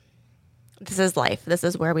life. This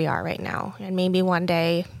is where we are right now. And maybe one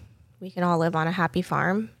day we can all live on a happy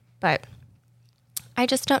farm, but I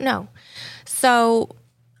just don't know. So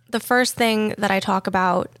the first thing that I talk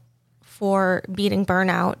about for beating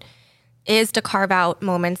burnout is to carve out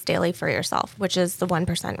moments daily for yourself, which is the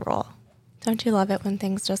 1% rule. Don't you love it when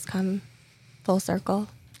things just come full circle?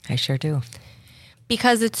 I sure do.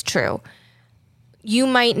 Because it's true. You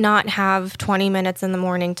might not have 20 minutes in the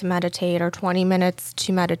morning to meditate, or 20 minutes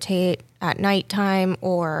to meditate at nighttime,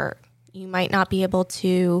 or you might not be able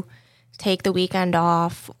to take the weekend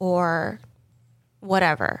off or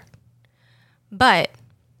whatever. But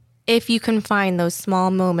if you can find those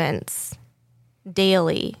small moments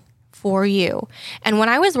daily for you. And when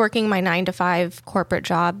I was working my 9-to-5 corporate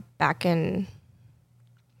job back in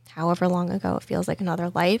however long ago, it feels like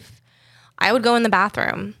another life, I would go in the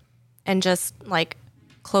bathroom and just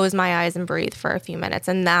close my eyes and breathe for a few minutes.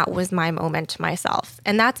 And that was my moment to myself.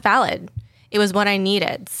 And that's valid. It was what I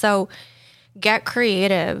needed. So get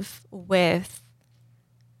creative with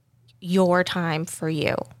your time for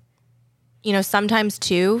you. Sometimes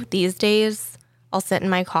too, these days, I'll sit in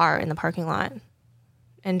my car in the parking lot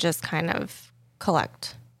and just kind of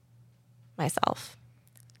collect myself.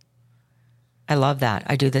 I love that.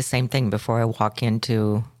 I do the same thing before I walk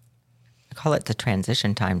into, I call it the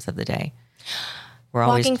transition times of the day. We're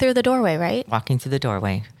walking through the doorway, right? Walking through the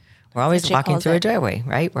doorway. We're always walking through a doorway,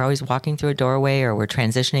 right? We're always walking through a doorway, or we're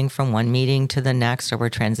transitioning from one meeting to the next, or we're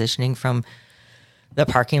transitioning from the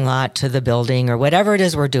parking lot to the building, or whatever it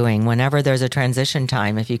is we're doing. Whenever there's a transition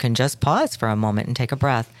time, if you can just pause for a moment and take a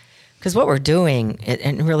breath. Because what we're doing,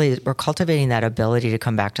 and really we're cultivating that ability to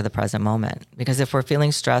come back to the present moment. Because if we're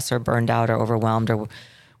feeling stressed or burned out or overwhelmed, or we're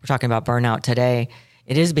talking about burnout today,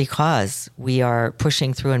 it is because we are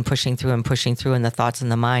pushing through and pushing through and pushing through, and the thoughts in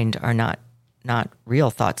the mind are not real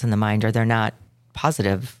thoughts in the mind, or they're not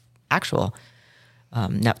positive, actual,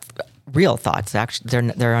 not real thoughts.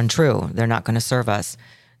 Actually, they're untrue. They're not going to serve us.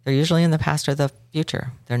 They're usually in the past or the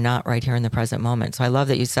future. They're not right here in the present moment. So I love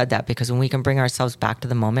that you said that, because when we can bring ourselves back to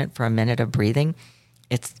the moment for a minute of breathing,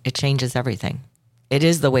 it changes everything. It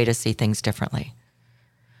is the way to see things differently,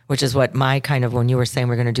 which is what my kind of, when you were saying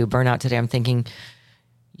we're going to do burnout today, I'm thinking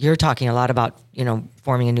you're talking a lot about,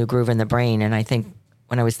 forming a new groove in the brain. And I think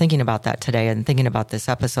when I was thinking about that today and thinking about this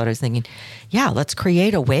episode, I was thinking, yeah, let's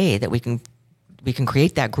create a way that we can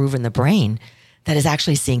create that groove in the brain that is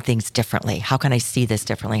actually seeing things differently. How can I see this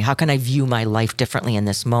differently? How can I view my life differently in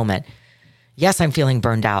this moment? Yes, I'm feeling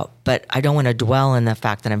burned out, but I don't want to dwell in the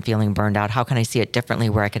fact that I'm feeling burned out. How can I see it differently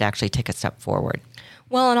where I could actually take a step forward?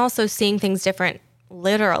 Well, and also seeing things different,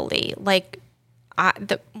 literally. Like,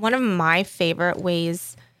 one of my favorite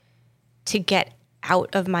ways to get out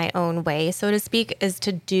of my own way, so to speak, is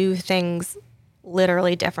to do things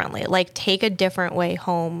literally differently. Like, take a different way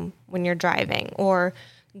home when you're driving, or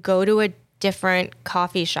go to a different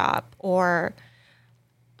coffee shop, or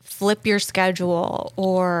flip your schedule,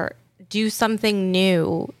 or do something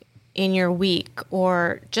new in your week,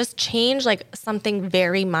 or just change like something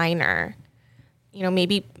very minor.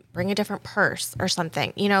 Maybe bring a different purse or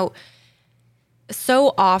something.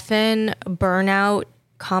 So often burnout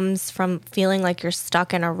comes from feeling like you're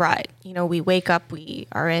stuck in a rut. We wake up, we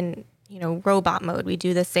are in, robot mode. We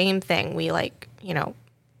do the same thing. We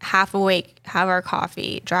half awake, have our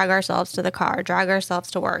coffee, drag ourselves to the car, drag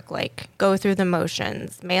ourselves to work, like go through the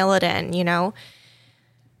motions, mail it in,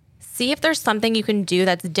 See if there's something you can do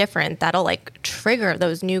that's different that'll like trigger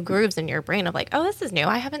those new grooves in your brain of like, oh, this is new.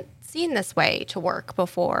 I haven't seen this way to work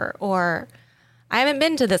before, or I haven't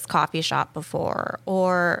been to this coffee shop before,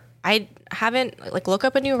 or I haven't look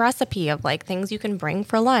up a new recipe of like things you can bring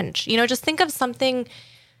for lunch. Just think of something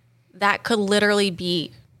that could literally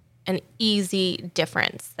be an easy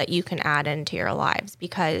difference that you can add into your lives,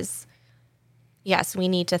 because yes, we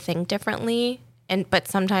need to think differently. But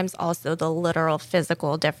sometimes also the literal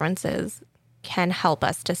physical differences can help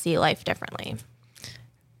us to see life differently.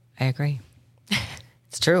 I agree.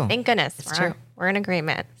 It's true. Thank goodness. It's true. We're in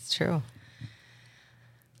agreement. It's true.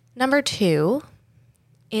 Number 2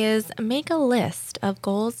 is make a list of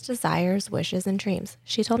goals, desires, wishes, and dreams.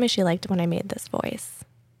 She told me she liked when I made this voice.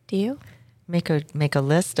 Do you? Make a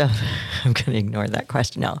list of, I'm going to ignore that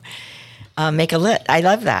question. No. Make a list. I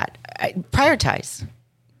love that. Prioritize.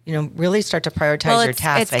 Really start to prioritize your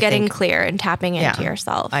tasks. It's getting clear and tapping into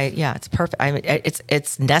yourself. It's perfect.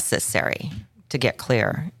 It's necessary to get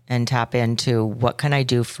clear and tap into what can I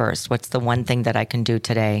do first? What's the one thing that I can do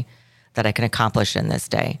today that I can accomplish in this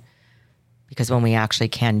day? Because when we actually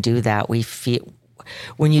can do that, we feel,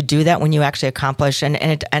 when you do that, when you actually accomplish, and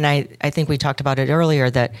I think we talked about it earlier,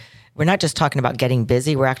 that we're not just talking about getting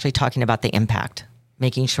busy, we're actually talking about the impact,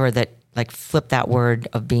 making sure that flip that word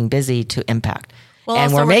of being busy to impact. Well,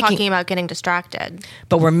 and also we're talking about getting distracted.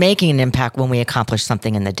 But we're making an impact when we accomplish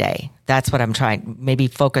something in the day. That's what I'm trying. Maybe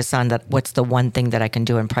focus on that. What's the one thing that I can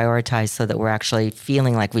do and prioritize so that we're actually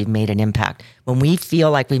feeling like we've made an impact. When we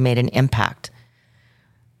feel like we made an impact,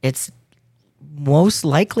 it's most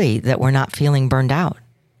likely that we're not feeling burned out.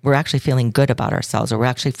 We're actually feeling good about ourselves, or we're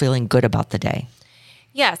actually feeling good about the day.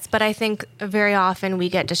 Yes, but I think very often we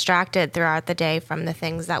get distracted throughout the day from the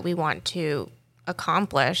things that we want to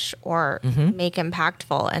accomplish or make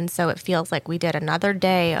impactful. And so it feels like we did another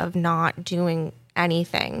day of not doing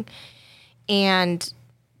anything. And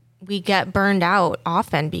we get burned out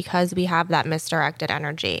often because we have that misdirected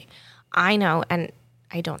energy. I know, and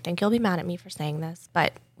I don't think you'll be mad at me for saying this,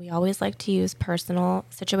 but we always like to use personal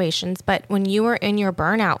situations. But when you were in your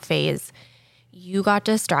burnout phase, you got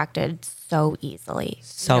distracted so easily.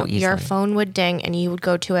 Your phone would ding and you would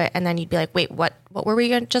go to it, and then you'd be like, wait, what were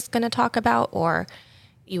we just going to talk about? Or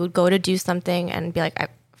you would go to do something and be like, I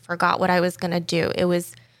forgot what I was going to do. It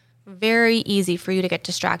was very easy for you to get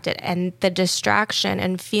distracted. And the distraction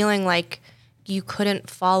and feeling like you couldn't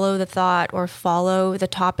follow the thought or follow the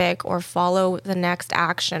topic or follow the next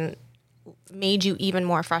action made you even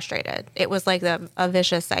more frustrated. It was like a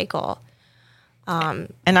vicious cycle. And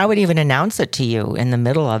I would even announce it to you in the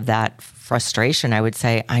middle of that frustration. I would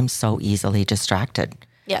say, I'm so easily distracted.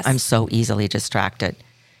 Yes. I'm so easily distracted.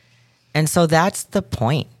 And so that's the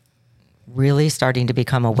point. Really starting to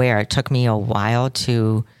become aware. It took me a while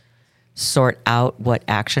to sort out what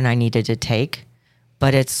action I needed to take,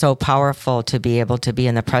 but it's so powerful to be able to be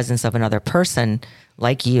in the presence of another person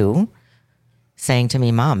like you saying to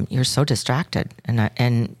me, Mom, you're so distracted.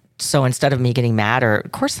 And so instead of me getting mad, or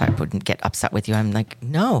of course I wouldn't get upset with you, I'm like,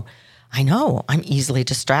 no, I know I'm easily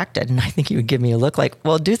distracted. And I think you would give me a look like,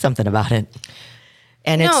 well, do something about it.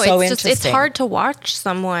 And it's so interesting. It's hard to watch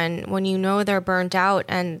someone when you know they're burnt out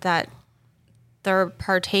and that they're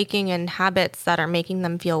partaking in habits that are making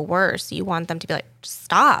them feel worse. You want them to be like,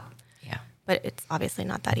 stop. Yeah. But it's obviously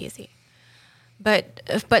not that easy. But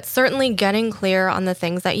certainly getting clear on the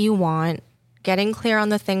things that you want, getting clear on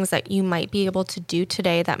the things that you might be able to do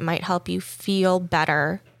today that might help you feel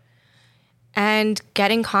better, and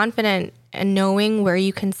getting confident and knowing where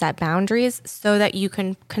you can set boundaries so that you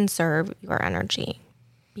can conserve your energy.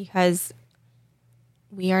 Because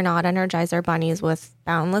we are not Energizer bunnies with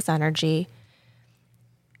boundless energy.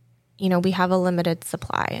 You know, we have a limited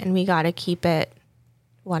supply and we got to keep it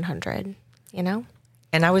 100, you know?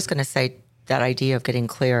 And I was going to say that idea of getting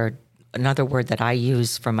clear, another word that I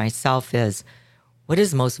use for myself is, what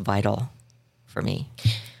is most vital for me?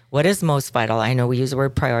 What is most vital? I know we use the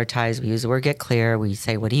word prioritize, we use the word get clear, we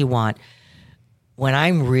say, what do you want? When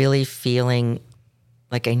I'm really feeling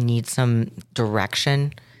like I need some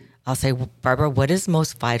direction, I'll say, Barbara, what is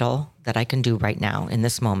most vital that I can do right now in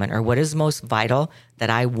this moment? Or what is most vital that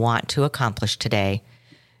I want to accomplish today?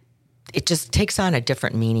 It just takes on a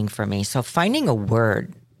different meaning for me. So finding a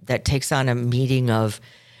word that takes on a meaning of,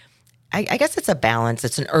 I guess it's a balance.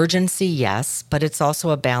 It's an urgency, yes, but it's also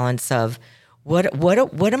a balance of what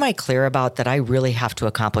am I clear about that I really have to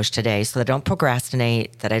accomplish today, so that I don't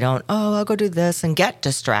procrastinate, that I don't, I'll go do this and get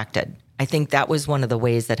distracted. I think that was one of the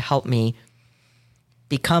ways that helped me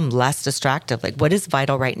become less distracted. Like, what is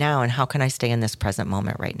vital right now, and how can I stay in this present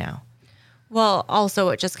moment right now? Well, also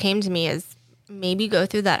what just came to me is maybe go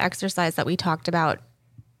through that exercise that we talked about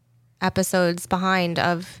episodes behind,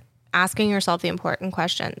 of asking yourself the important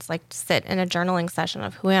questions. Like, sit in a journaling session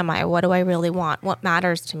of, who am I? What do I really want? What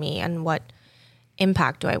matters to me? And what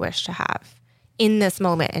impact do I wish to have in this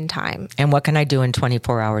moment in time? And what can I do in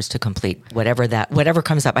 24 hours to complete whatever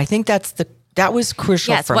comes up? I think that was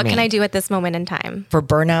crucial for me. Yes, what can I do at this moment in time? For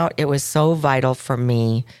burnout, it was so vital for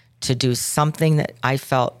me to do something that I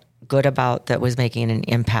felt good about, that was making an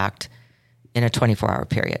impact in a 24-hour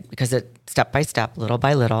period, because it, step by step, little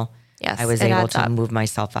by little, Yes, I was it able adds to up. move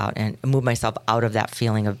myself out of that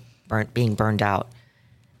feeling of being burned out.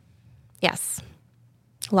 Yes.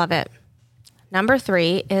 Love it. Number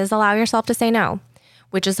 3 is allow yourself to say no,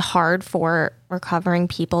 which is hard for recovering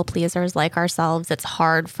people pleasers like ourselves. It's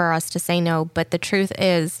hard for us to say no. But the truth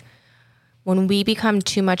is, when we become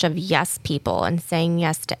too much of yes people and saying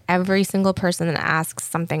yes to every single person that asks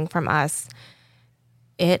something from us,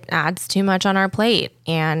 it adds too much on our plate,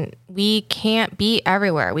 and we can't be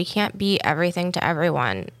everywhere. We can't be everything to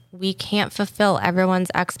everyone. We can't fulfill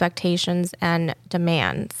everyone's expectations and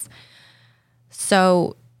demands.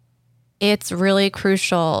 So it's really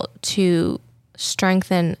crucial to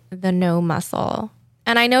strengthen the no muscle.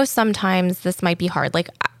 And I know sometimes this might be hard. Like,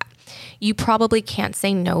 you probably can't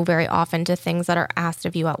say no very often to things that are asked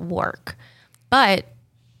of you at work. But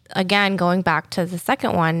again, going back to the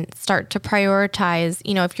second one, start to prioritize,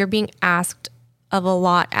 if you're being asked of a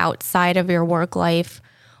lot outside of your work life,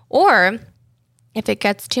 or if it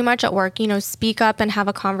gets too much at work, speak up and have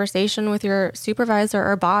a conversation with your supervisor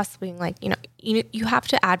or boss, being like, you have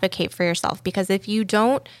to advocate for yourself, because if you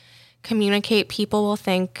don't communicate, people will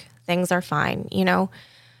think things are fine.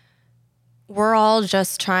 We're all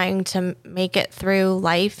just trying to make it through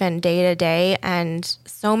life and day to day. And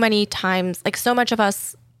so many times, like, so much of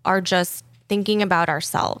us are just thinking about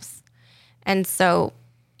ourselves. And so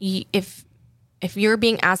if you're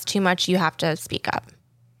being asked too much, you have to speak up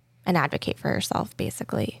and advocate for yourself,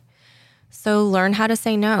 basically. So learn how to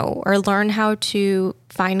say no, or learn how to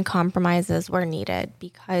find compromises where needed,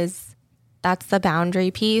 because that's the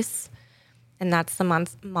boundary piece, and that's the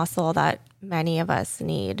muscle that many of us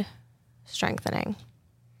need strengthening.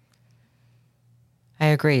 I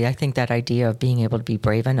agree. I think that idea of being able to be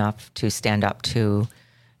brave enough to stand up to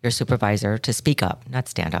your supervisor, to speak up, not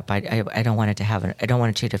stand up. I don't want it to I don't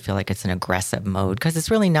want you to feel like it's an aggressive mode, because it's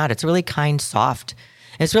really not. It's really kind, soft.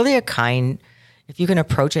 It's really if you can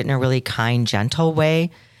approach it in a really kind, gentle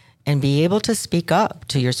way, and be able to speak up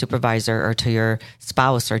to your supervisor or to your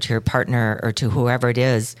spouse or to your partner or to whoever it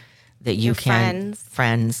is that you friends,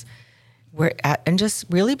 and just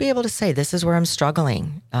really be able to say, this is where I'm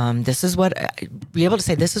struggling. Be able to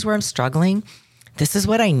say, this is where I'm struggling. This is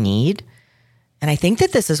what I need. And I think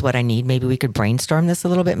that this is what I need. Maybe we could brainstorm this a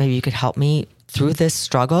little bit. Maybe you could help me through this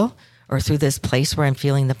struggle or through this place where I'm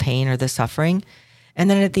feeling the pain or the suffering. And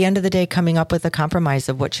then at the end of the day, coming up with a compromise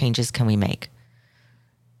of what changes can we make.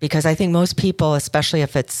 Because I think most people, especially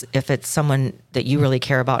if it's someone that you really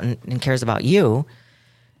care about and cares about you,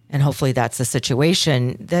 and hopefully that's the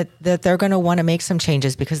situation, that they're going to want to make some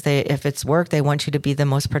changes, because if it's work, they want you to be the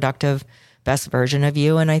most productive, best version of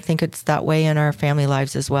you. And I think it's that way in our family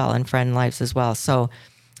lives as well, and friend lives as well. So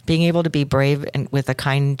being able to be brave and with a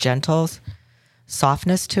kind, gentle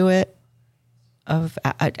softness to it, of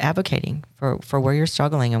advocating for where you're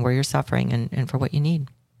struggling and where you're suffering and for what you need.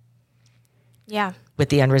 Yeah. With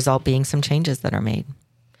the end result being some changes that are made.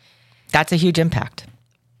 That's a huge impact.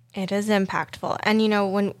 It is impactful. And,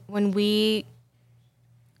 when we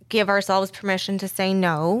give ourselves permission to say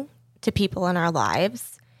no to people in our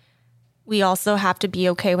lives, we also have to be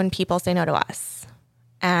okay when people say no to us.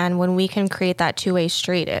 And when we can create that two-way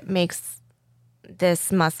street, it makes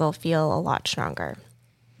this muscle feel a lot stronger.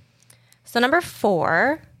 So number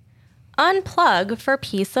 4, unplug for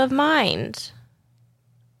peace of mind.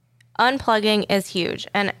 Unplugging is huge.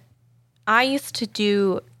 And I used to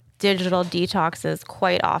do digital detoxes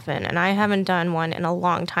quite often, and I haven't done one in a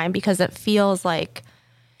long time because it feels like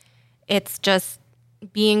it's just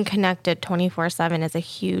being connected 24/7 is a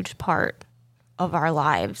huge part of our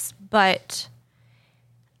lives. But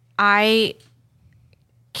I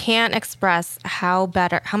can't express how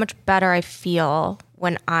much better I feel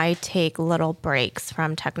when I take little breaks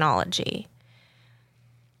from technology.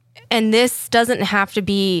 And this doesn't have to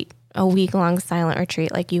be a week-long silent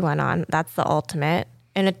retreat like you went on. That's the ultimate.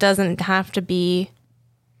 And it doesn't have to be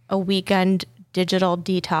a weekend digital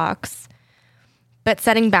detox, but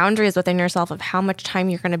setting boundaries within yourself of how much time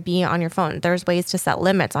you're going to be on your phone. There's ways to set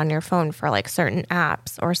limits on your phone for like certain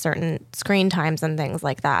apps or certain screen times and things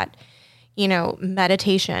like that.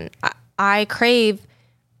 Meditation. I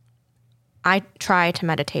try to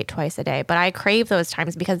meditate twice a day, but I crave those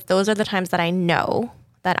times because those are the times that I know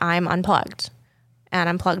that I'm unplugged and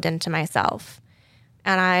I'm plugged into myself.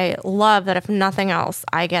 And I love that if nothing else,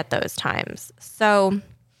 I get those times. So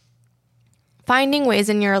finding ways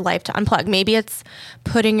in your life to unplug. Maybe it's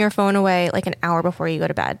putting your phone away like an hour before you go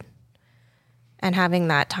to bed and having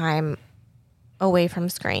that time away from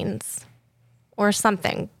screens or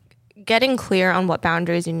something. Getting clear on what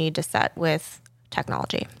boundaries you need to set with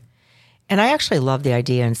technology. And I actually love the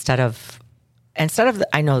idea instead of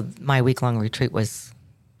I know my week-long retreat was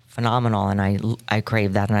phenomenal and I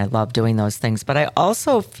crave that and I love doing those things. But I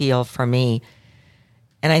also feel for me,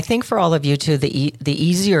 and I think for all of you too, the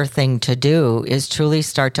easier thing to do is truly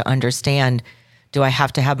start to understand, do I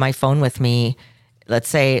have to have my phone with me? Let's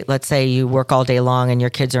say you work all day long and your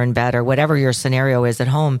kids are in bed or whatever your scenario is at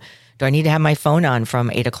home. Do I need to have my phone on from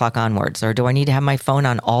 8 o'clock onwards? Or do I need to have my phone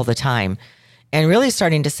on all the time? And really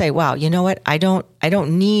starting to say, wow, you know what? I don't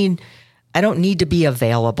need to be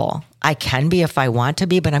available. I can be if I want to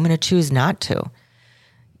be, but I'm going to choose not to.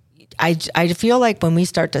 I feel like when we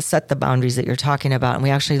start to set the boundaries that you're talking about and we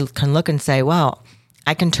actually can look and say, wow,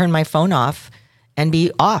 I can turn my phone off and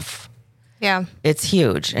be off. Yeah. It's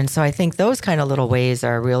huge. And so I think those kind of little ways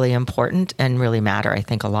are really important and really matter, I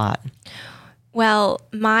think, a lot. Well,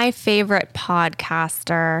 my favorite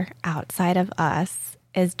podcaster outside of us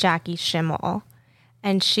is Jackie Schimmel.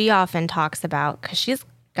 And she often talks about, because she's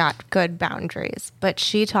got good boundaries, but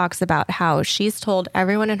she talks about how she's told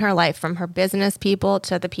everyone in her life, from her business people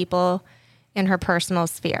to the people in her personal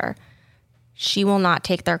sphere, she will not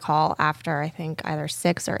take their call after, I think, either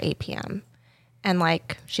 6 or 8 p.m. And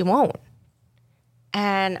she won't.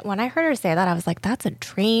 And when I heard her say that, I was like, that's a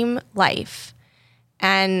dream life.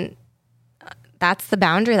 And that's the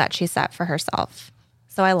boundary that she set for herself.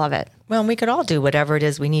 So I love it. Well, we could all do whatever it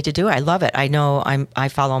is we need to do. I love it. I know I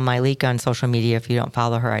follow Mylika on social media. If you don't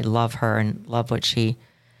follow her, I love her and love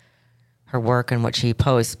her work and what she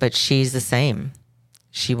posts, but she's the same.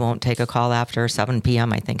 She won't take a call after 7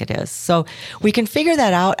 p.m., I think it is. So we can figure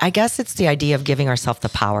that out. I guess it's the idea of giving ourselves the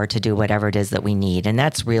power to do whatever it is that we need. And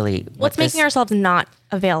that's really what's making ourselves not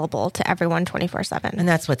available to everyone 24/7. And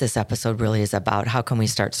that's what this episode really is about. How can we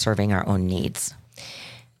start serving our own needs?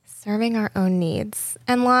 Serving our own needs.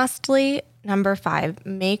 And lastly, number 5,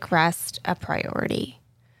 make rest a priority.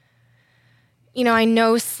 I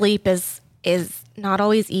know sleep is not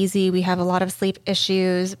always easy. We have a lot of sleep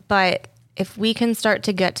issues, but if we can start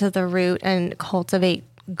to get to the root and cultivate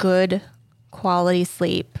good quality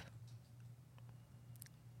sleep,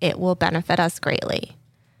 it will benefit us greatly.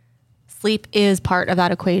 Sleep is part of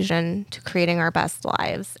that equation to creating our best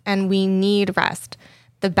lives, and we need rest.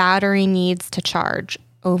 The battery needs to charge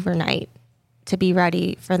overnight to be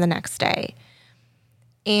ready for the next day.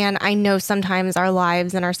 And I know sometimes our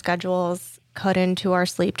lives and our schedules cut into our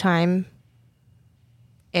sleep time.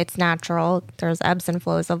 It's natural. There's ebbs and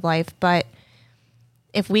flows of life. But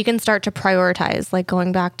if we can start to prioritize, like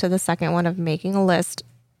going back to the second one of making a list,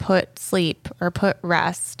 put sleep or put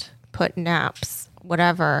rest, put naps,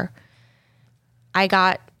 whatever. I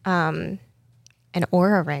got an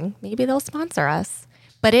Oura ring. Maybe they'll sponsor us.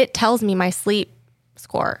 But it tells me my sleep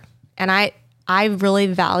score. And I really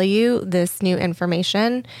value this new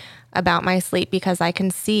information about my sleep because I can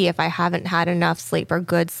see if I haven't had enough sleep or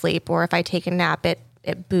good sleep, or if I take a nap,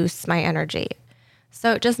 it boosts my energy.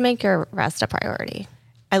 So just make your rest a priority.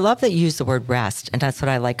 I love that you use the word rest. And that's what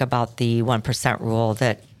I like about the 1% rule,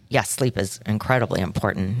 that yes, sleep is incredibly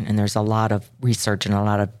important, and there's a lot of research and a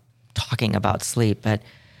lot of talking about sleep, but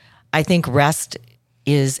I think rest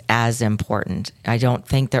is as important. I don't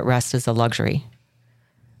think that rest is a luxury.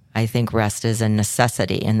 I think rest is a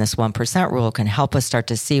necessity, and this 1% rule can help us start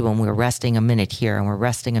to see when we're resting a minute here and we're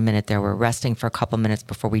resting a minute there. We're resting for a couple minutes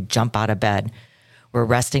before we jump out of bed. We're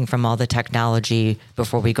resting from all the technology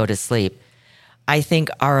before we go to sleep. I think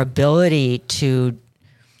our ability to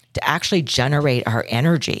actually generate our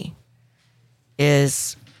energy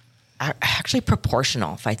is actually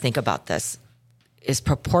proportional, if I think about this, is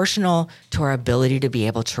proportional to our ability to be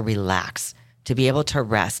able to relax, to be able to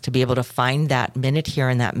rest, to be able to find that minute here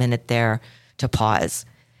and that minute there to pause.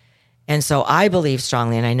 And so I believe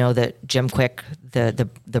strongly, and I know that Jim Quick, the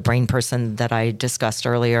brain person that I discussed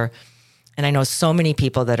earlier, and I know so many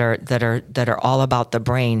people that are all about the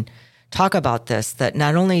brain talk about this, that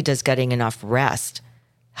not only does getting enough rest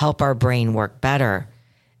help our brain work better,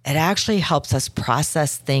 it actually helps us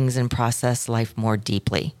process things and process life more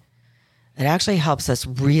deeply. It actually helps us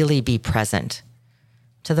really be present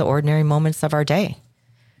to the ordinary moments of our day.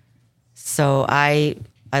 So I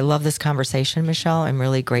love this conversation, Michelle. I'm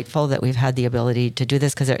really grateful that we've had the ability to do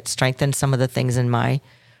this because it strengthened some of the things in my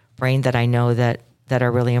brain that I know that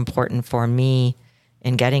are really important for me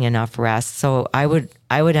in getting enough rest. So I would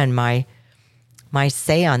end my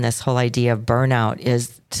say on this whole idea of burnout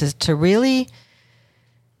is to really,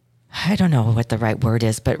 I don't know what the right word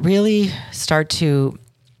is, but really start to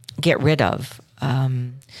get rid of,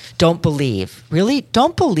 don't believe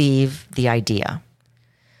the idea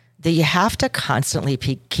that you have to constantly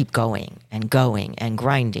keep going and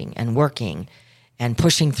grinding and working and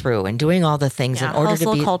pushing through and doing all the things in order to be.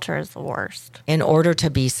 Hustle culture is the worst. In order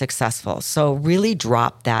to be successful. So really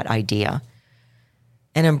drop that idea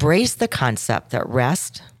and embrace the concept that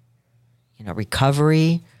rest,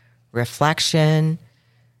 recovery, reflection,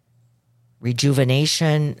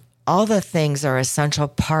 rejuvenation, all the things are essential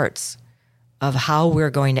parts of how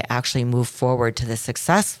we're going to actually move forward to the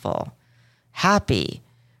successful, happy,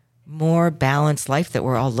 more balanced life that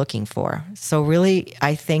we're all looking for. So really,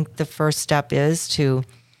 I think the first step is to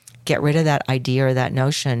get rid of that idea or that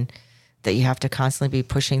notion that you have to constantly be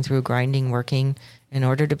pushing through, grinding, working in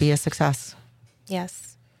order to be a success.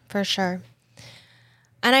 Yes, for sure.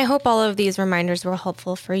 And I hope all of these reminders were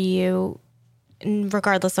helpful for you,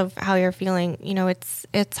 regardless of how you're feeling.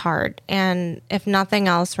 It's hard. And if nothing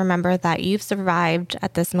else, remember that you've survived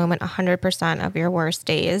at this moment 100% of your worst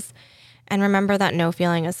days. And remember that no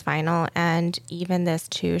feeling is final, and even this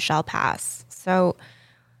too shall pass. So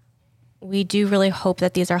we do really hope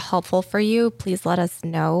that these are helpful for you. Please let us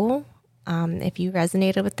know if you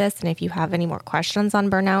resonated with this and if you have any more questions on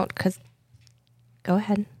burnout, because go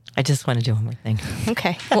ahead. I just want to do one more thing.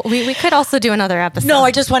 Okay. Well, we could also do another episode. No,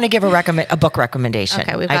 I just want to give a book recommendation.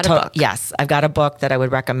 Okay, we've got a book. Yes, I've got a book that I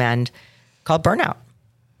would recommend called Burnout.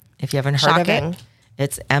 If you haven't heard of it,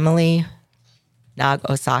 it's Emily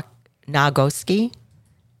Nagoski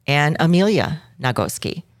and Amelia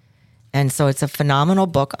Nagoski. And so it's a phenomenal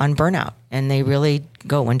book on burnout. And they really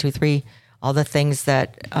go 1, 2, 3, all the things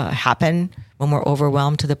that happen when we're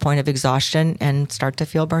overwhelmed to the point of exhaustion and start to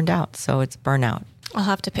feel burned out. So it's Burnout. I'll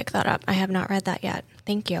have to pick that up. I have not read that yet.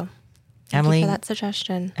 Thank you. Thank Emily, you for that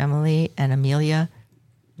suggestion. Emily and Amelia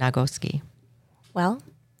Nagoski. Well,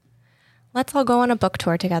 let's all go on a book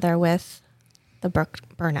tour together with the book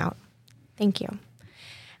Burnout. Thank you.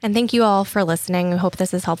 And thank you all for listening. I hope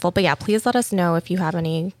this is helpful. But yeah, please let us know if you have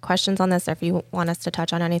any questions on this or if you want us to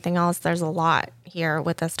touch on anything else. There's a lot here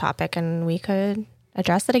with this topic and we could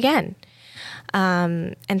address it again.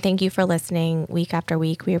 And thank you for listening week after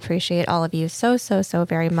week. We appreciate all of you so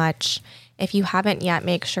very much. If you haven't yet,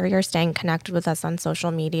 make sure you're staying connected with us on social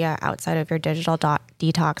media outside of your digital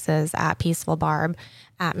detoxes at Peaceful Barb,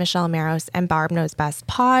 at Michelle Maros, and Barb Knows Best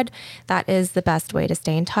Pod. That is the best way to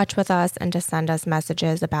stay in touch with us and to send us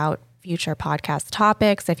messages about future podcast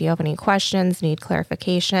topics. If you have any questions, need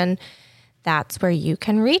clarification, that's where you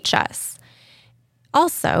can reach us.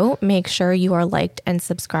 Also, make sure you are liked and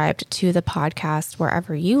subscribed to the podcast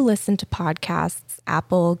wherever you listen to podcasts,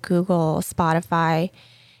 Apple, Google, Spotify.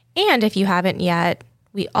 And if you haven't yet,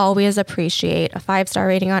 we always appreciate a 5-star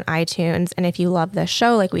rating on iTunes. And if you love this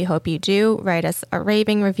show, like we hope you do, write us a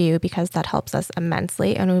raving review because that helps us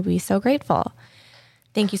immensely and we'll be so grateful.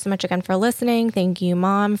 Thank you so much again for listening. Thank you,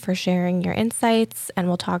 Mom, for sharing your insights. And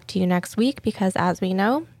we'll talk to you next week because as we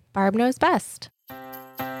know, Barb knows best.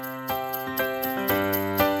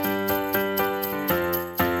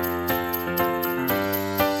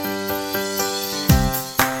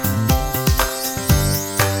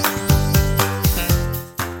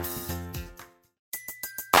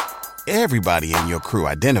 Everybody in your crew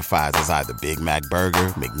identifies as either Big Mac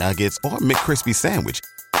Burger, McNuggets, or McCrispy Sandwich.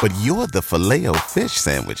 But you're the Filet-O-Fish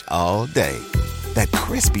Sandwich all day. That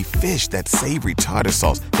crispy fish, that savory tartar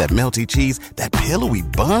sauce, that melty cheese, that pillowy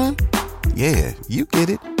bun. Yeah, you get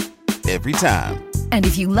it. Every time. And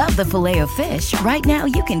if you love the Filet-O-Fish, right now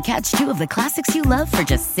you can catch 2 of the classics you love for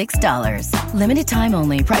just $6. Limited time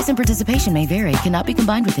only. Price and participation may vary. Cannot be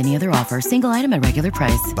combined with any other offer. Single item at regular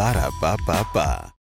price. Ba-da-ba-ba-ba.